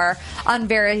Eras Tour on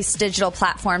various digital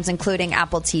platforms, including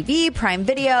Apple TV, Prime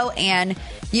Video, and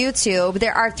YouTube.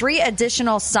 There are 3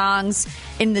 additional songs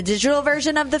in the digital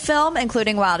version of the film,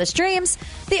 including Wildest Dreams,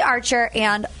 The Archer,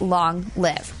 and Long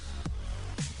Live.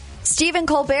 Stephen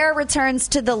Colbert returns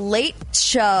to The Late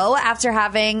Show after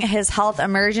having his health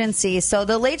emergency. So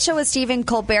The Late Show with Stephen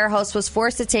Colbert host was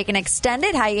forced to take an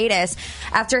extended hiatus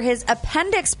after his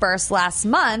appendix burst last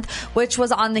month, which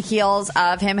was on the heels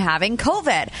of him having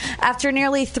COVID. After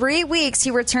nearly 3 weeks,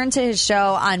 he returned to his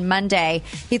show on Monday.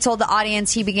 He told the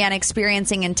audience he began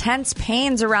experiencing intense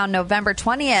pains around November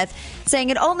 20th, saying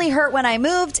it only hurt when I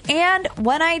moved and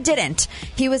when I didn't.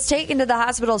 He was taken to the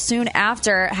hospital soon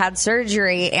after, had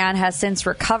surgery, and has since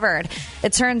recovered.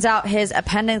 It turns out his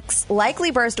appendix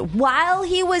likely burst while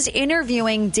he was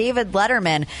interviewing David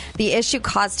Letterman. The issue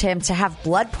caused him to have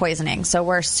blood poisoning, so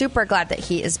we're super glad that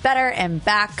he is better and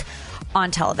back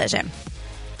on television.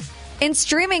 In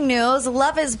streaming news,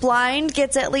 Love is Blind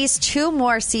gets at least 2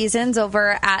 more seasons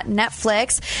over at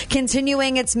Netflix,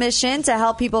 continuing its mission to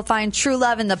help people find true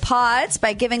love in the pods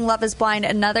by giving Love is Blind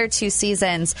another 2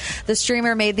 seasons. The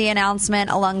streamer made the announcement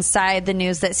alongside the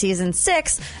news that season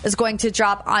 6 is going to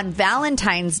drop on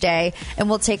Valentine's Day and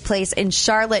will take place in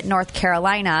Charlotte, North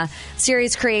Carolina.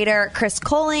 Series creator Chris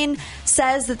Colling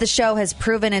says that the show has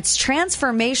proven its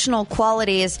transformational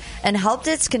qualities and helped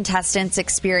its contestants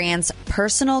experience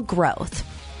personal growth.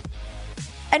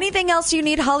 Anything else you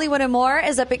need Hollywood and more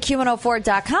is up at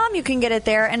Q104.com. You can get it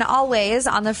there and always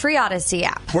on the free Odyssey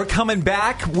app. We're coming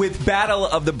back with Battle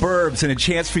of the Burbs and a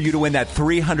chance for you to win that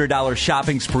 $300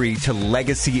 shopping spree to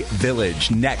Legacy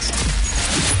Village. Next.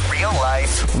 Real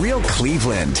life, real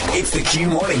Cleveland. It's the Q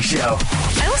Morning Show.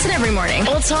 I listen every morning.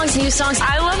 Old songs, new songs.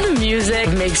 I love the music.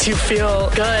 It makes you feel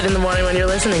good in the morning when you're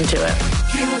listening to it.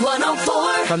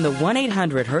 Q104. From the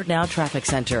 1-800-HURT-NOW Traffic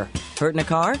Center. Hurt in a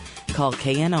car? Call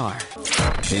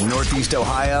KNR. In Northeast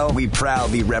Ohio, we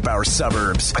proudly rep our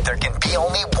suburbs, but there can be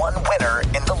only one winner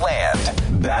in the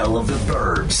land. Battle of the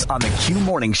Burbs on the Q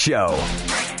Morning Show.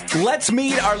 Let's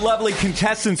meet our lovely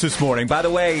contestants this morning. By the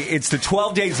way, it's the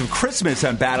 12 Days of Christmas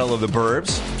on Battle of the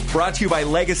Burbs, brought to you by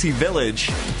Legacy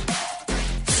Village.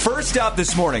 First up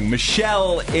this morning,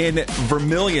 Michelle in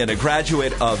Vermilion, a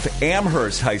graduate of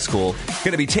Amherst High School,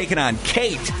 going to be taking on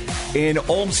Kate in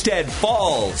Olmsted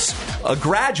Falls, a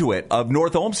graduate of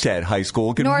North Olmsted High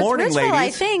School. Good morning, Ridgeville, ladies. I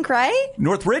think, right?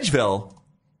 North Ridgeville.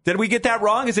 Did we get that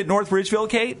wrong? Is it North Ridgeville,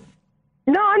 Kate?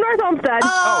 No, North Olmsted.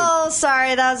 Oh,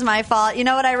 sorry. That was my fault. You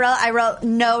know what I wrote? I wrote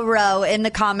no row in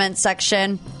the comments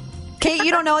section. Kate,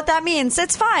 you don't know what that means.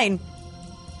 It's fine.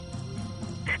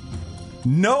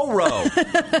 No row.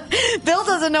 Bill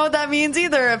doesn't know what that means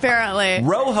either, apparently.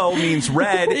 Rojo means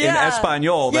red in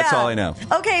Espanol. That's all I know.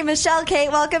 Okay, Michelle,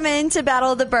 Kate, welcome into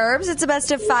Battle of the Burbs. It's a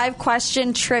best of 5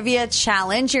 question trivia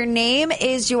challenge. Your name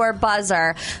is your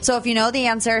buzzer. So if you know the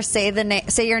answer, say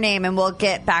your name and we'll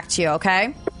get back to you,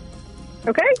 okay?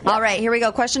 Okay. All right, here we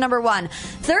go. Question number 1.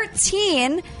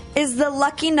 13 is the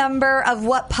lucky number of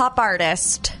what pop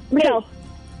artist? Michelle.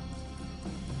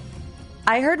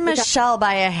 I heard Michelle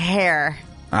by a hair.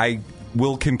 I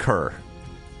will concur.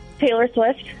 Taylor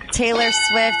Swift. Taylor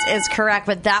Swift is correct,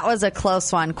 but that was a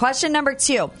close one. Question number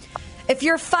 2. If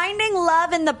you're finding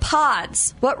love in the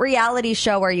pods, what reality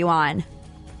show are you on?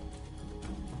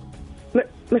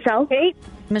 Michelle. Kate.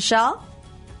 Michelle?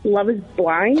 Love is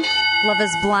Blind. Love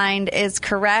is Blind is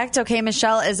correct. Okay,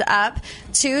 Michelle is up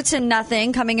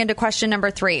 2-0 coming into question number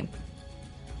 3.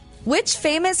 Which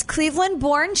famous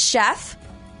Cleveland-born chef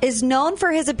is known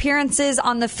for his appearances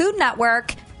on the Food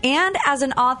Network and as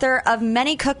an author of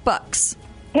many cookbooks?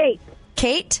 Kate.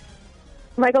 Kate?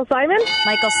 Michael Simon.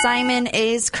 Michael Simon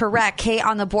is correct. Kate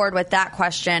on the board with that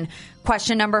question.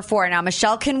 Question number 4. Now,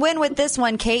 Michelle can win with this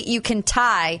one. Kate, you can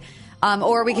tie,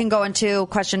 or we can go into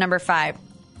question number 5.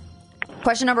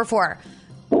 Question number 4.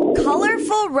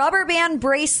 Colorful rubber band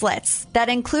bracelets that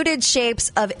included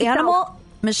shapes of animal...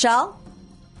 Michelle?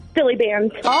 Silly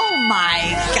bands. Oh, my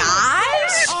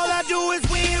gosh. All I do is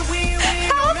win, win, win.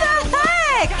 How the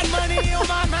heck? Got money on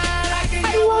my mind.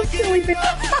 I love silly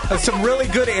bands. Some really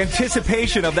good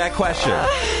anticipation of that question.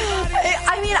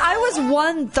 I mean, I was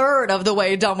 1/3 of the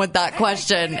way done with that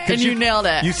question, and you nailed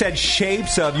it. You said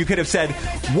shapes of. You could have said,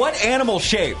 what animal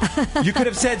shape? You could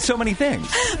have said so many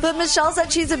things. But Michelle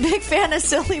said she's a big fan of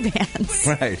silly bands.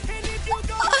 Right.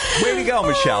 Way to go,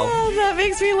 Michelle. Oh, that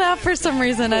makes me laugh for some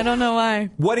reason. I don't know why.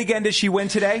 What again does she win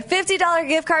today? $50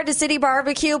 gift card to City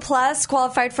Barbecue, plus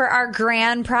qualified for our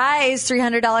grand prize,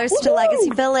 $300 to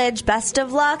Legacy Village. Best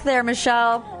of luck there,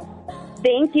 Michelle.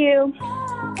 Thank you.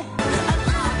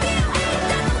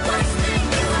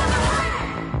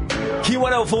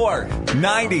 Q104,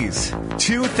 90s,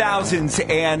 2000s,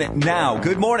 and now.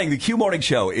 Good morning, the Q Morning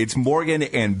Show. It's Morgan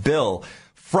and Bill.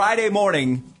 Friday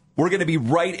morning, we're going to be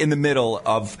right in the middle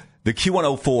of the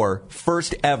Q104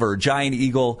 first ever Giant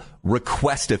Eagle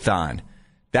Request-a-thon.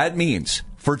 That means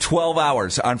for 12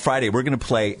 hours on Friday, we're going to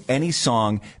play any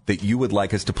song that you would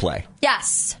like us to play.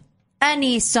 Yes,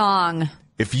 any song.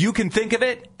 If you can think of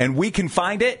it and we can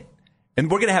find it, and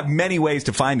we're going to have many ways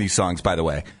to find these songs, by the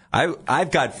way.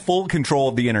 I've got full control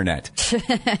of the internet.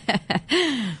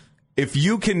 If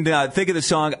you can think of the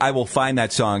song, I will find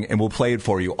that song and we'll play it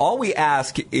for you. All we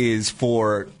ask is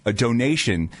for a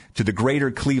donation to the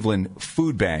Greater Cleveland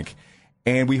Food Bank.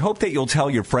 And we hope that you'll tell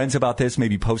your friends about this,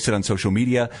 maybe post it on social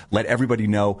media, let everybody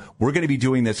know. We're going to be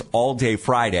doing this all day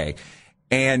Friday.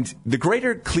 And the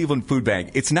Greater Cleveland Food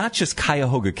Bank, it's not just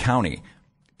Cuyahoga County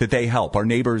that they help. Our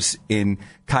neighbors in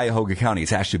Cuyahoga County.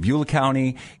 It's Ashtabula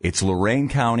County. It's Lorain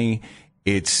County.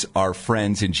 It's our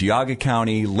friends in Geauga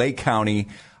County, Lake County.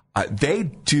 They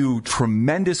do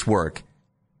tremendous work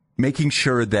making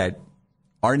sure that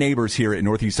our neighbors here in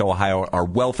Northeast Ohio are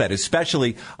well fed,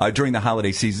 especially during the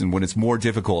holiday season when it's more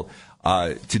difficult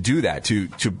to do that, to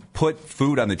put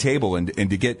food on the table and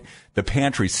to get the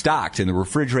pantry stocked and the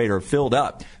refrigerator filled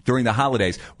up during the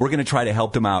holidays. We're going to try to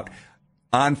help them out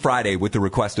on Friday with the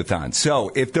Request-a-thon.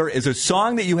 So if there is a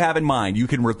song that you have in mind, you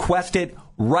can request it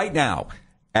right now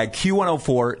at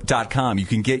Q104.com. You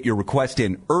can get your request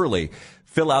in early.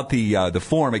 Fill out the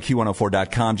form at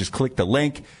Q104.com. Just click the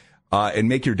link and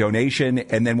make your donation,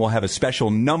 and then we'll have a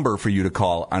special number for you to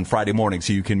call on Friday morning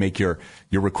so you can make your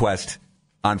request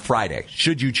on Friday,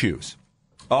 should you choose.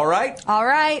 All right? All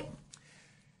right.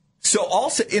 So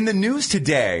also in the news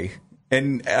today,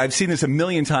 and I've seen this a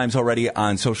million times already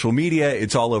on social media,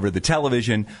 it's all over the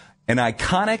television, an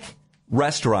iconic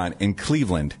restaurant in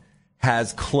Cleveland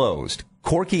has closed,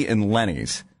 Corky and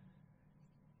Lenny's.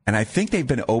 And I think they've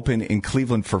been open in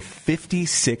Cleveland for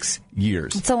 56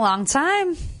 years. It's a long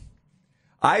time.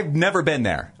 I've never been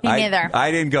there. Me neither.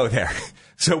 I didn't go there.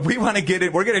 So we want to get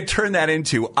it. We're going to turn that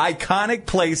into iconic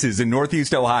places in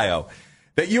Northeast Ohio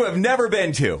that you have never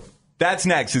been to. That's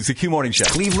next. It's the Q Morning Show.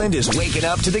 Cleveland is waking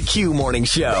up to the Q Morning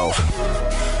Show.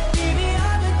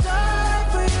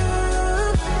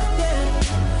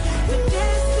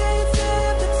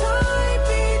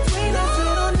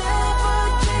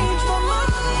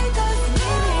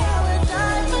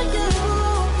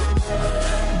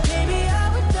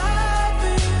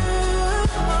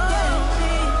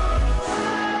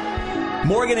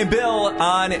 Morgan and Bill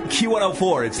on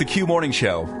Q104. It's the Q Morning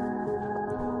Show.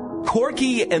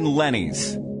 Corky and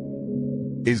Lenny's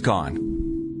is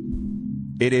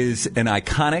gone. It is an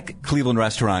iconic Cleveland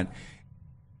restaurant.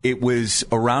 It was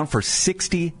around for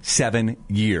 67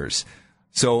 years.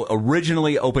 So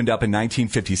originally opened up in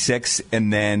 1956,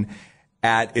 and then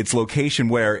at its location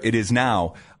where it is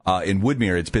now in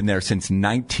Woodmere, it's been there since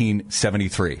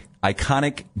 1973.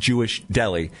 Iconic Jewish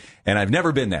deli, and I've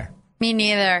never been there. Me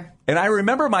neither. And I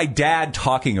remember my dad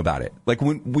talking about it. Like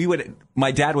when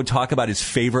my dad would talk about his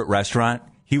favorite restaurant,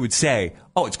 he would say,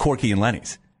 "Oh, it's Corky and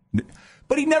Lenny's."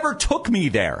 But he never took me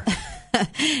there.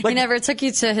 He never took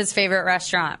you to his favorite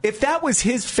restaurant. If that was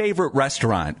his favorite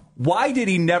restaurant, why did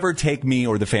he never take me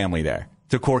or the family there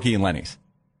to Corky and Lenny's?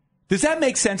 Does that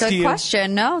make sense to you? Good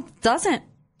question. No, it doesn't.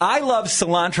 I love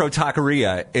Cilantro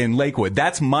Taqueria in Lakewood.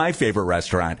 That's my favorite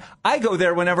restaurant. I go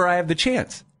there whenever I have the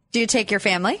chance. Do you take your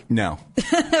family? No.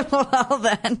 Well,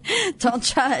 then, don't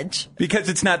judge. Because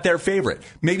it's not their favorite.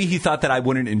 Maybe he thought that I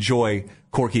wouldn't enjoy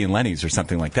Corky and Lenny's or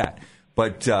something like that.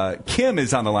 But Kim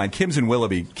is on the line. Kim's in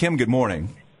Willoughby. Kim, good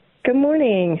morning. Good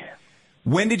morning.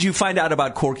 When did you find out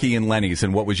about Corky and Lenny's,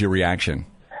 and what was your reaction?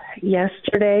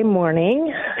 Yesterday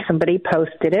morning, somebody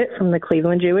posted it from the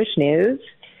Cleveland Jewish News.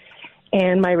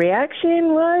 And my reaction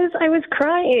was I was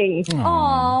crying.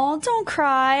 Oh, don't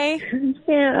cry.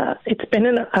 Yeah, it's been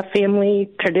a family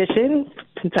tradition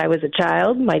since I was a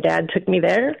child. My dad took me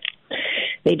there.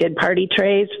 They did party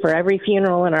trays for every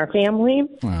funeral in our family.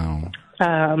 Wow.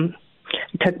 I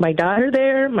took my daughter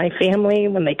there. My family,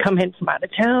 when they come in from out of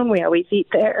town, we always eat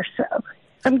there. So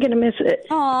I'm going to miss it.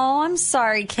 Oh, I'm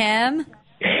sorry, Kim.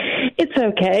 It's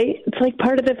okay. It's like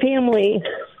part of the family.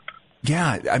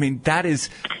 Yeah, I mean, that is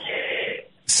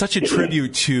such a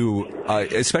tribute to,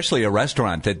 especially a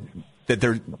restaurant that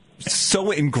they're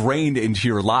so ingrained into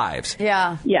your lives.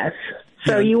 Yeah. Yes.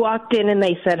 So you walked in and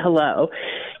they said hello.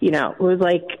 You know, it was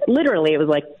like, literally, it was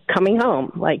like coming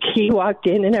home. Like you walked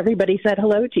in and everybody said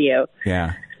hello to you.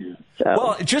 Yeah. So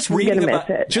well, just reading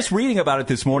about it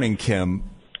this morning, Kim,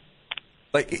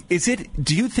 like,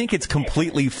 do you think it's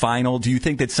completely final? Do you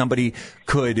think that somebody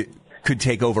could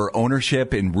take over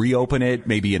ownership and reopen it,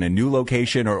 maybe in a new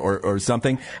location or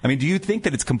something? I mean, do you think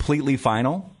that it's completely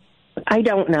final? I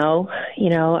don't know.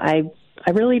 You know, I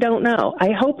really don't know.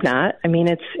 I hope not. I mean,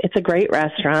 it's a great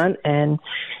restaurant, and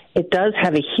it does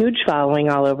have a huge following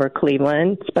all over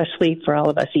Cleveland, especially for all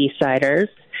of us East Siders.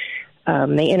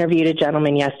 They interviewed a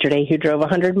gentleman yesterday who drove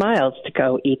 100 miles to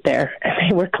go eat there, and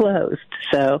they were closed.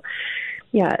 So,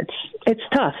 yeah, it's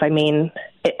tough. I mean,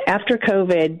 after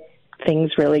COVID,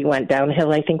 things really went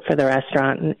downhill, I think, for the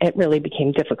restaurant, and it really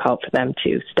became difficult for them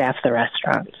to staff the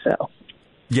restaurant. So,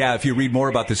 yeah, if you read more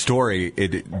about the story,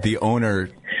 the owner,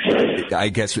 I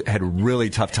guess, had a really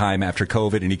tough time after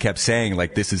COVID, and he kept saying,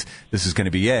 like, this is going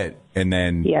to be it. And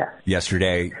then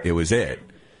yesterday, it was it.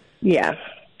 Yeah.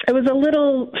 It was a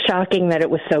little shocking that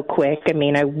it was so quick. I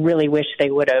mean, I really wish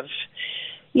they would have,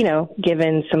 you know,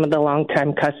 given some of the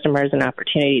longtime customers an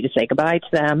opportunity to say goodbye to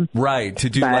them. Right, to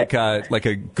do like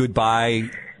a goodbye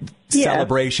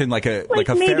celebration, like a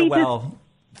farewell. Just,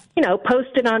 you know, post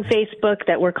it on Facebook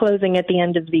that we're closing at the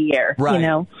end of the year. Right. You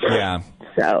know? Yeah.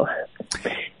 So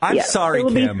I'm sorry,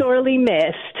 Kim. It will be sorely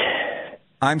missed.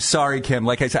 I'm sorry, Kim.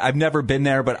 Like I said, I've never been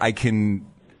there, but I can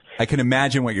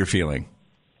imagine what you're feeling.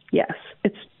 Yes,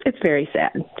 it's very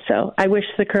sad. So I wish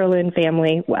the Curlin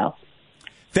family well.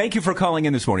 Thank you for calling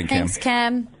in this morning, Kim. Thanks,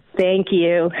 Kim. Thank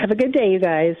you. Have a good day, you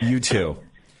guys. You too.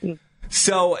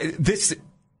 So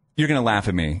you're going to laugh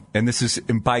at me, and this is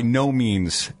by no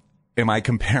means am I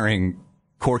comparing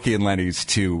Corky and Lenny's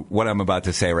to what I'm about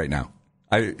to say right now.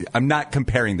 I'm not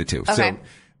comparing the two, so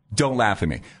don't laugh at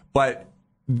me. But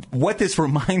what this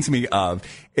reminds me of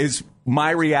is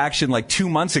my reaction like 2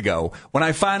 months ago when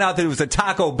I found out that it was a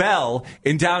Taco Bell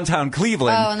in downtown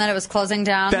Cleveland. Oh, and that it was closing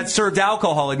down. That served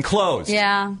alcohol and closed.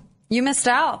 Yeah. You missed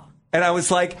out. And I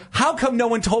was like, how come no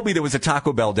one told me there was a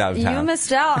Taco Bell downtown? You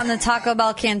missed out on the Taco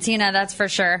Bell Cantina, that's for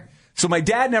sure. So my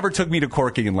dad never took me to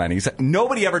Corky and Lenny's.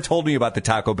 Nobody ever told me about the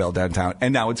Taco Bell downtown,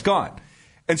 and now it's gone.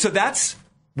 And so that's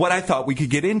what I thought we could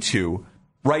get into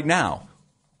right now.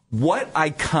 What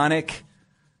iconic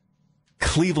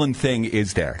Cleveland thing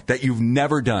is there that you've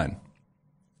never done,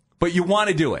 but you want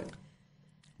to do it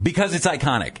because it's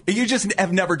iconic? You just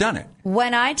have never done it.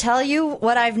 When I tell you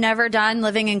what I've never done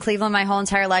living in Cleveland my whole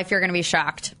entire life, you're going to be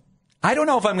shocked. I don't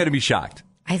know if I'm going to be shocked.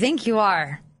 I think you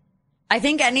are. I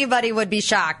think anybody would be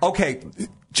shocked. Okay,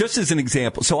 just as an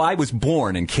example. So I was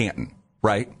born in Canton,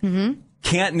 right? Mm-hmm.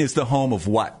 Canton is the home of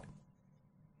what?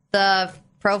 The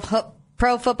Pro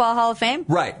Football Hall of Fame?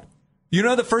 Right. You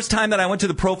know the first time that I went to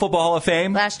the Pro Football Hall of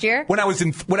Fame? Last year? When I was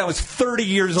 30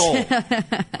 years old.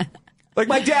 Like,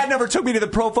 my dad never took me to the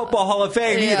Pro Football Hall of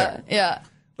Fame either. Yeah.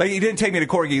 Like, he didn't take me to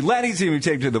Corky and Lenny's. He didn't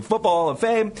take me to the Football Hall of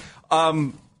Fame.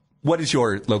 What is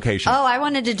your location? Oh, I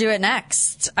wanted to do it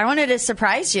next. I wanted to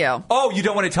surprise you. Oh, you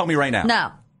don't want to tell me right now?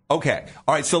 No. Okay.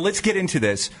 All right, so let's get into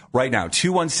this right now.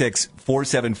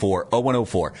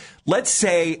 216-474-0104. Let's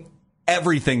say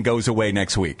everything goes away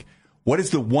next week. What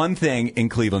is the one thing in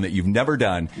Cleveland that you've never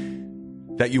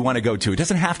done that you want to go to? It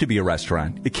doesn't have to be a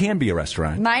restaurant. It can be a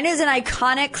restaurant. Mine is an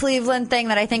iconic Cleveland thing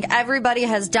that I think everybody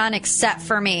has done except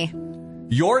for me.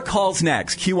 Your call's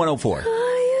next. Q104.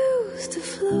 I used to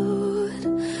float,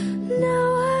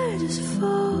 now I just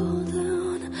fall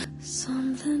down.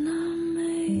 Something I'm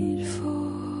made for.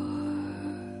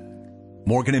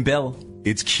 Morgan and Bill,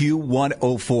 it's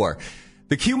Q104.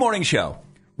 The Q Morning Show.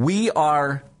 We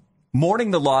are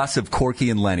mourning the loss of Corky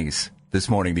and Lenny's this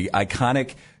morning, the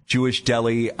iconic Jewish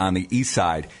deli on the east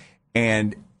side.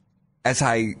 And as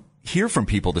I hear from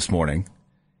people this morning,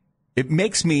 it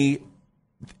makes me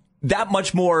that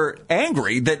much more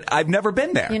angry that I've never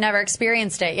been there. You never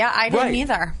experienced it. Yeah, I didn't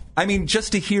either. I mean,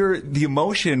 just to hear the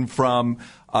emotion from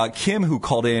Kim, who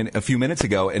called in a few minutes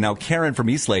ago, and now Karen from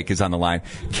Eastlake is on the line.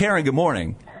 Karen, good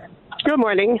morning. Good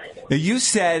morning. Now, you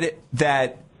said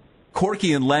that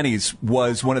Corky and Lenny's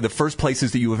was one of the first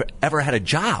places that you have ever had a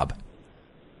job.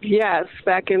 Yes,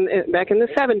 back in the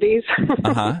 70s.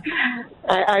 Uh-huh.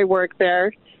 I worked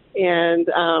there, and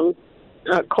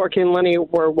Corky and Lenny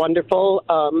were wonderful.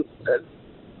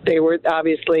 They were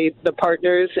obviously the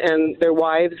partners and their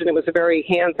wives, and it was a very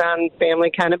hands-on family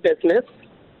kind of business.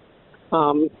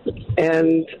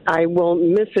 And I will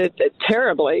miss it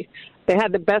terribly. They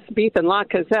had the best beef and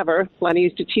latkes ever. Lenny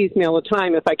used to tease me all the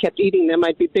time. If I kept eating them,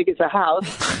 I'd be big as a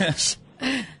house.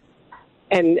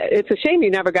 And it's a shame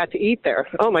you never got to eat there.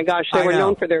 Oh, my gosh. They were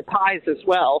known for their pies as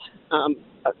well.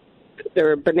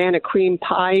 Their banana cream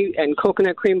pie and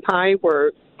coconut cream pie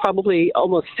were probably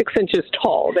almost 6 inches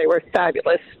tall. They were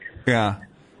fabulous. Yeah.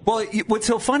 Well, what's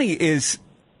so funny is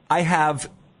I have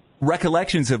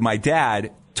recollections of my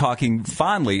dad talking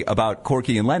fondly about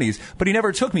Corky and Lenny's, but he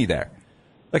never took me there.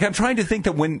 Like, I'm trying to think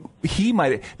that when he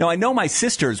might... Now, I know my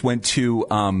sisters went to...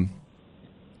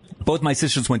 both my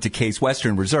sisters went to Case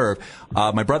Western Reserve.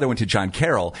 My brother went to John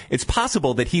Carroll. It's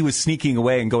possible that he was sneaking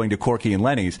away and going to Corky and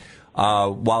Lenny's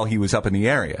while he was up in the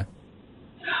area.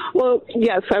 Well,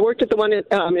 yes, I worked at the one, it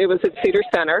was at Cedar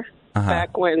Center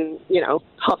back when,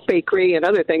 Huff Bakery and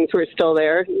other things were still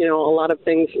there. A lot of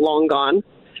things long gone.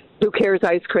 Who Cares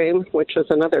Ice Cream, which was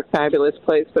another fabulous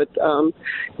place. But,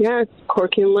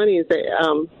 Corky and Lenny's,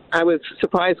 I was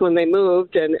surprised when they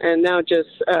moved, and now just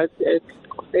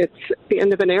it's the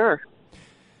end of an era.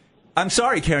 I'm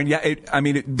sorry, Karen. Yeah,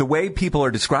 the way people are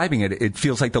describing it, it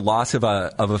feels like the loss of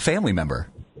a family member.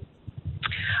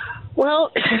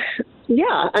 Well,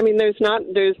 yeah. I mean, there's not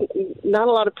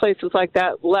a lot of places like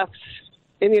that left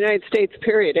in the United States,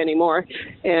 period, anymore.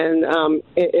 And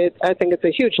I think it's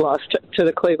a huge loss to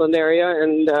the Cleveland area,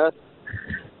 and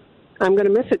I'm going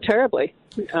to miss it terribly.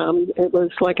 It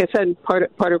was, like I said,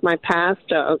 part of my past,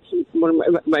 one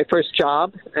of my first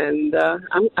job, and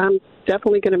I'm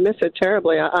definitely going to miss it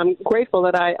terribly. I'm grateful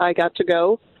that I got to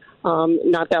go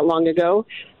not that long ago,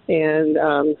 and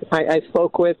I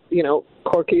spoke with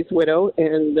Corky's widow,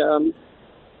 and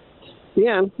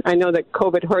I know that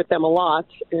COVID hurt them a lot,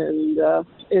 and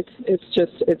it's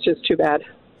just too bad.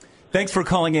 Thanks for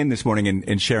calling in this morning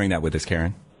and sharing that with us,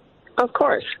 Karen. Of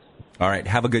course. All right.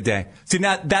 Have a good day. See,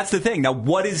 now that's the thing. Now,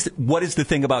 what is the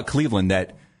thing about Cleveland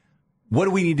what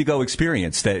do we need to go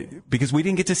experience because we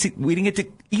didn't get to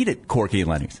eat at Corky and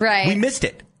Lenny's. Right. We missed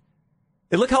it.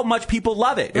 And look how much people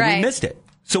love it, and we missed it.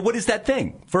 So what is that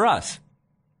thing for us?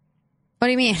 What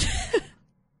do you mean?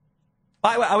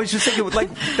 I was just thinking,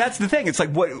 that's the thing. It's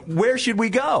like, where should we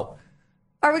go?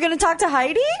 Are we going to talk to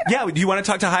Heidi? Yeah. Do you want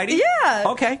to talk to Heidi? Yeah.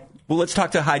 Okay. Well, let's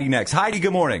talk to Heidi next. Heidi,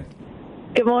 good morning.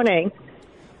 Good morning.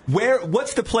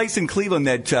 What's the place in Cleveland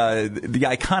the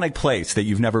iconic place that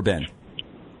you've never been?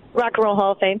 Rock and Roll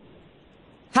Hall of Fame.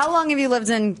 How long have you lived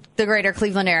in the greater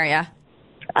Cleveland area?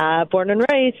 Born and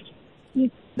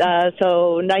raised.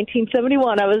 So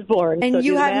 1971 I was born. And so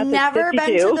you have never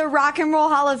been to the Rock and Roll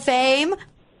Hall of Fame?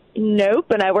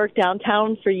 Nope, and I worked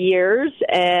downtown for years,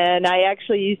 and I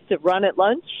actually used to run at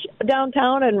lunch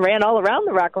downtown and ran all around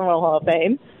the Rock and Roll Hall of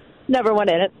Fame. Never went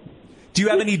in it. Do you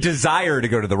have any desire to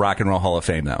go to the Rock and Roll Hall of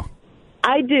Fame, though?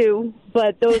 I do,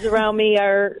 but those around me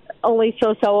are only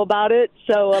so-so about it.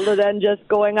 So other than just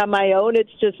going on my own,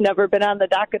 it's just never been on the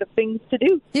docket of things to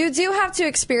do. You do have to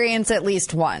experience at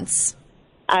least once.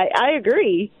 I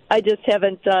agree. I just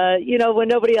haven't, when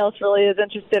nobody else really is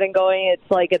interested in going,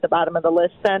 it's like at the bottom of the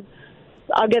list then.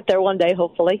 I'll get there one day,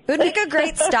 hopefully. It would make a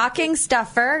great stocking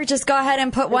stuffer. Just go ahead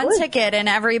and put one ticket in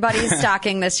everybody's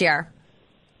stocking this year.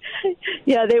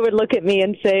 Yeah, they would look at me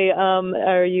and say,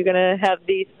 are you going to have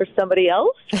these for somebody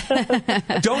else?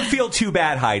 Don't feel too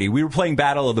bad, Heidi. We were playing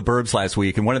Battle of the Burbs last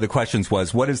week, and one of the questions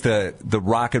was, what is the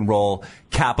rock and roll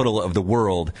capital of the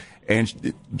world?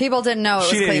 And people didn't know it was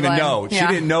Cleveland. She didn't even know. Yeah.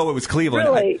 She didn't know it was Cleveland.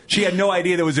 Really? She had no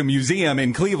idea there was a museum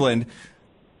in Cleveland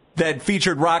that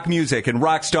featured rock music and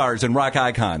rock stars and rock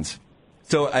icons.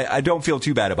 So I don't feel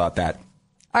too bad about that.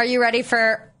 Are you ready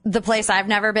for the place I've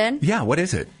never been? Yeah, what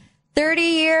is it? 30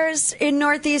 years in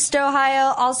Northeast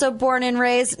Ohio, also born and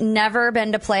raised, never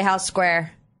been to Playhouse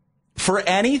Square. For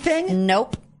anything?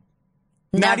 Nope.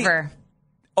 Never.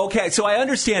 Okay, so I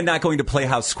understand not going to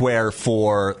Playhouse Square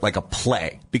for like a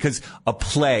play, because a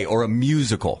play or a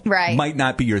musical might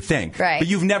not be your thing. Right. But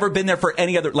you've never been there for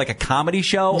any other, like a comedy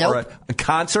show or a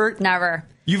concert? Never.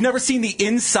 You've never seen the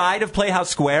inside of Playhouse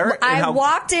Square? I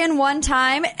walked in one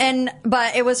time,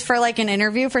 but it was for like an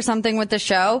interview for something with the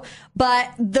show. But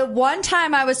the one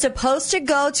time I was supposed to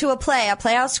go to a play at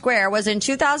Playhouse Square was in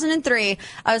 2003.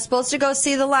 I was supposed to go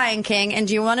see The Lion King. And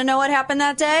do you want to know what happened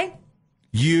that day?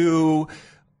 You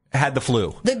had the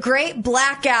flu. The great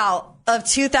blackout of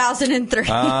 2003.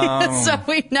 Oh. So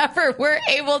we never were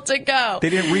able to go. They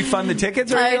didn't refund the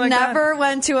tickets or anything like that? I never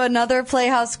went to another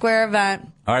Playhouse Square event.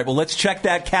 All right, well, let's check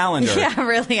that calendar. Yeah,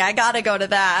 really. I got to go to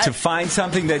that. To find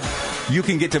something that you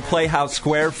can get to Playhouse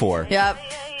Square for. Yep.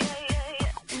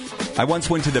 I once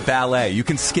went to the ballet. You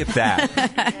can skip that.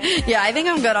 Yeah, I think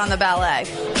I'm good on the ballet.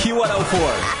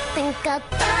 Q104.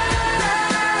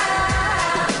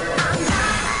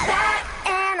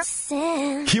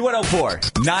 Q104,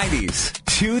 90s,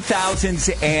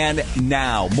 2000s, and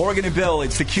now. Morgan and Bill,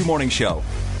 it's the Q Morning Show.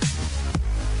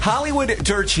 Hollywood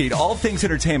Dirt Sheet, all things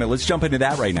entertainment. Let's jump into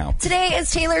that right now. Today is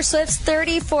Taylor Swift's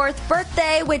 34th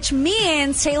birthday, which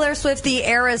means Taylor Swift The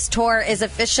Eras Tour is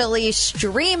officially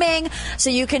streaming, so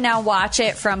you can now watch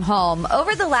it from home.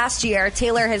 Over the last year,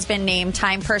 Taylor has been named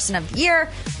Time Person of the Year,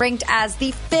 ranked as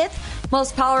the 5th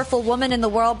most powerful woman in the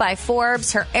world by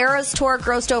Forbes. Her Eras Tour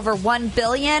grossed over $1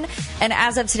 billion. And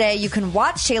as of today, you can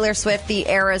watch Taylor Swift The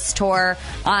Eras Tour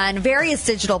on various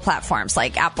digital platforms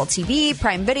like Apple TV,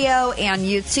 Prime Video, and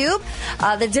YouTube.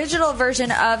 The digital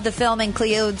version of the film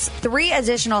includes 3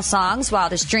 additional songs,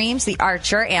 Wildest Dreams, The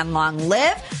Archer, and Long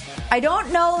Live. I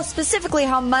don't know specifically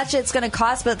how much it's going to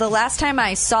cost, but the last time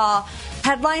I saw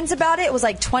headlines about it was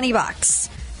like $20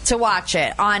 to watch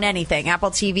it on anything, Apple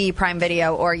TV, Prime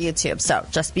Video, or YouTube. So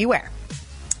just beware.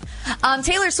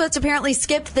 Taylor Swift apparently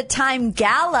skipped the Time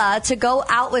Gala to go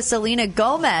out with Selena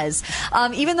Gomez.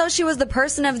 Even though she was the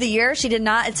Person of the Year, she did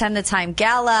not attend the Time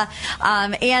Gala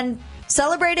and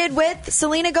celebrated with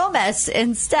Selena Gomez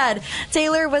instead.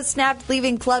 Taylor was snapped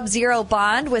leaving Club Zero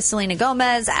Bond with Selena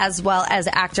Gomez, as well as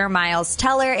actor Miles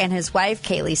Teller and his wife,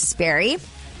 Kaylee Sperry.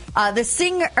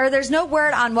 There's no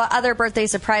word on what other birthday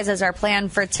surprises are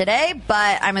planned for today,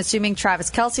 but I'm assuming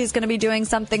Travis Kelce is going to be doing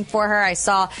something for her.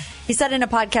 He said in a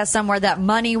podcast somewhere that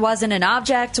money wasn't an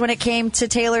object when it came to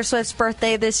Taylor Swift's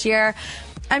birthday this year.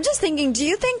 I'm just thinking, do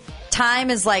you think Time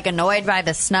is like annoyed by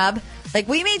the snub? Like,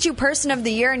 we made you Person of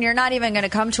the Year and you're not even going to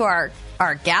come to our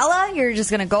gala? You're just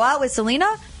going to go out with Selena?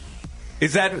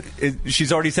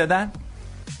 She's already said that?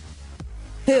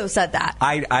 Who said that?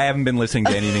 I haven't been listening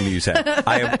to anything that you said.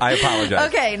 I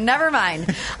apologize. Okay, never mind.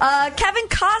 Kevin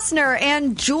Costner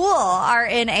and Jewel are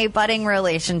in a budding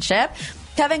relationship.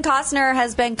 Kevin Costner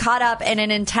has been caught up in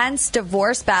an intense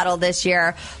divorce battle this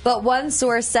year, but one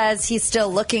source says he's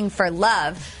still looking for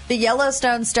love. The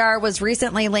Yellowstone star was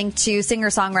recently linked to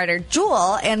singer-songwriter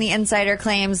Jewel, and the insider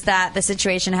claims that the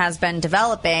situation has been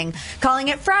developing, calling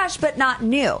it fresh but not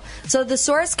new. So the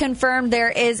source confirmed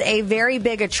there is a very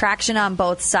big attraction on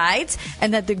both sides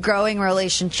and that the growing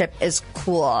relationship is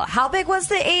cool. How big was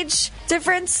the age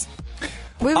difference?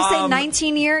 We would say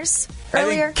 19 years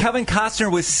earlier. I think Kevin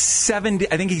Costner was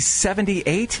 70. I think he's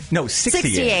 78. No, 68.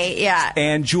 68, yeah.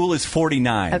 And Jewel is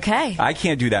 49. Okay. I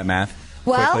can't do that math.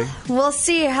 Well, quickly? we'll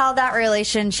see how that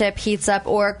relationship heats up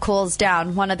or cools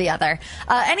down, one or the other.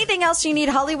 Anything else you need,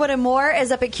 Hollywood and more,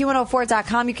 is up at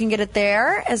Q104.com. You can get it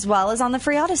there, as well as on the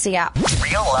free Odyssey app.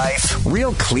 Real life,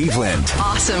 real Cleveland.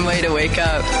 Awesome way to wake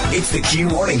up. It's the Q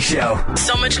Morning Show.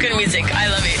 So much good music. I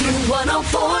love it.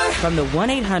 Q104. From the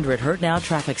 1-800-HURT NOW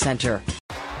Traffic Center.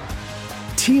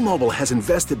 T-Mobile has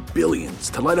invested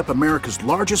billions to light up America's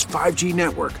largest 5G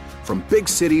network, from big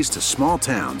cities to small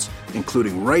towns,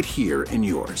 including right here in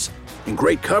yours. And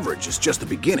great coverage is just the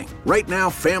beginning. Right now,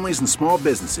 families and small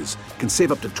businesses can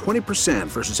save up to 20%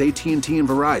 versus AT&T and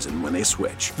Verizon when they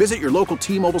switch. Visit your local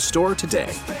T-Mobile store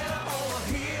today.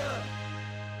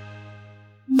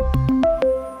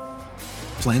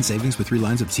 Plan savings with 3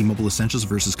 lines of T-Mobile Essentials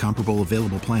versus comparable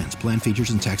available plans. Plan features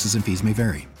and taxes and fees may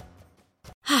vary.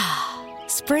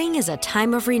 Spring is a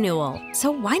time of renewal,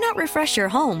 so why not refresh your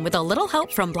home with a little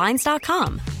help from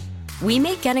Blinds.com? We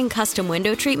make getting custom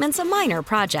window treatments a minor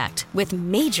project with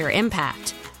major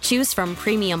impact. Choose from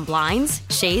premium blinds,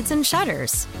 shades, and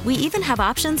shutters. We even have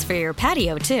options for your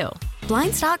patio, too.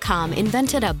 Blinds.com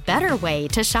invented a better way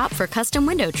to shop for custom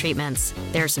window treatments.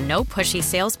 There's no pushy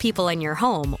salespeople in your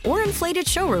home or inflated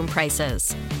showroom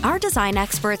prices. Our design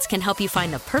experts can help you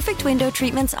find the perfect window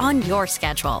treatments on your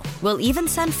schedule. We'll even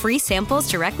send free samples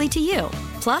directly to you.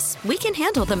 Plus, we can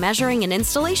handle the measuring and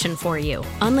installation for you.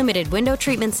 Unlimited window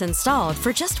treatments installed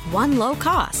for just one low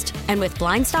cost. And with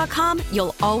Blinds.com,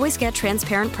 you'll always get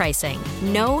transparent pricing.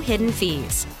 No hidden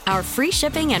fees. Our free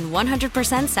shipping and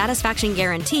 100% satisfaction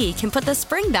guarantee can put the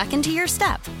spring back into your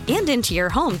step and into your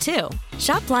home, too.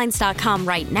 Shop Blinds.com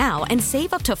right now and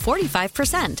save up to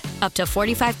 45%. Up to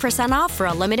 45% off for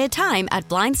a limited time at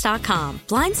Blinds.com.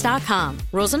 Blinds.com.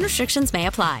 Rules and restrictions may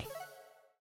apply.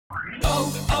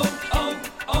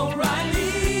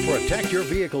 Protect your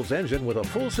vehicle's engine with a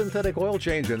full synthetic oil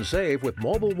change and save with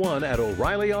Mobile One at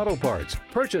O'Reilly Auto Parts.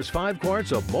 Purchase 5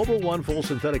 quarts of Mobile One full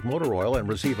synthetic motor oil and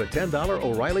receive a $10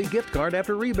 O'Reilly gift card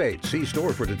after rebate. See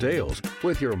store for details.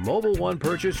 With your Mobile One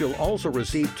purchase, you'll also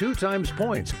receive 2 times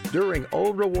points during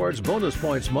O Rewards Bonus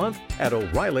Points Month at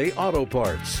O'Reilly Auto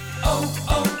Parts.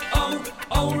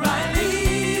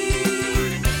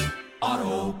 O'Reilly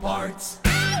Auto Parts.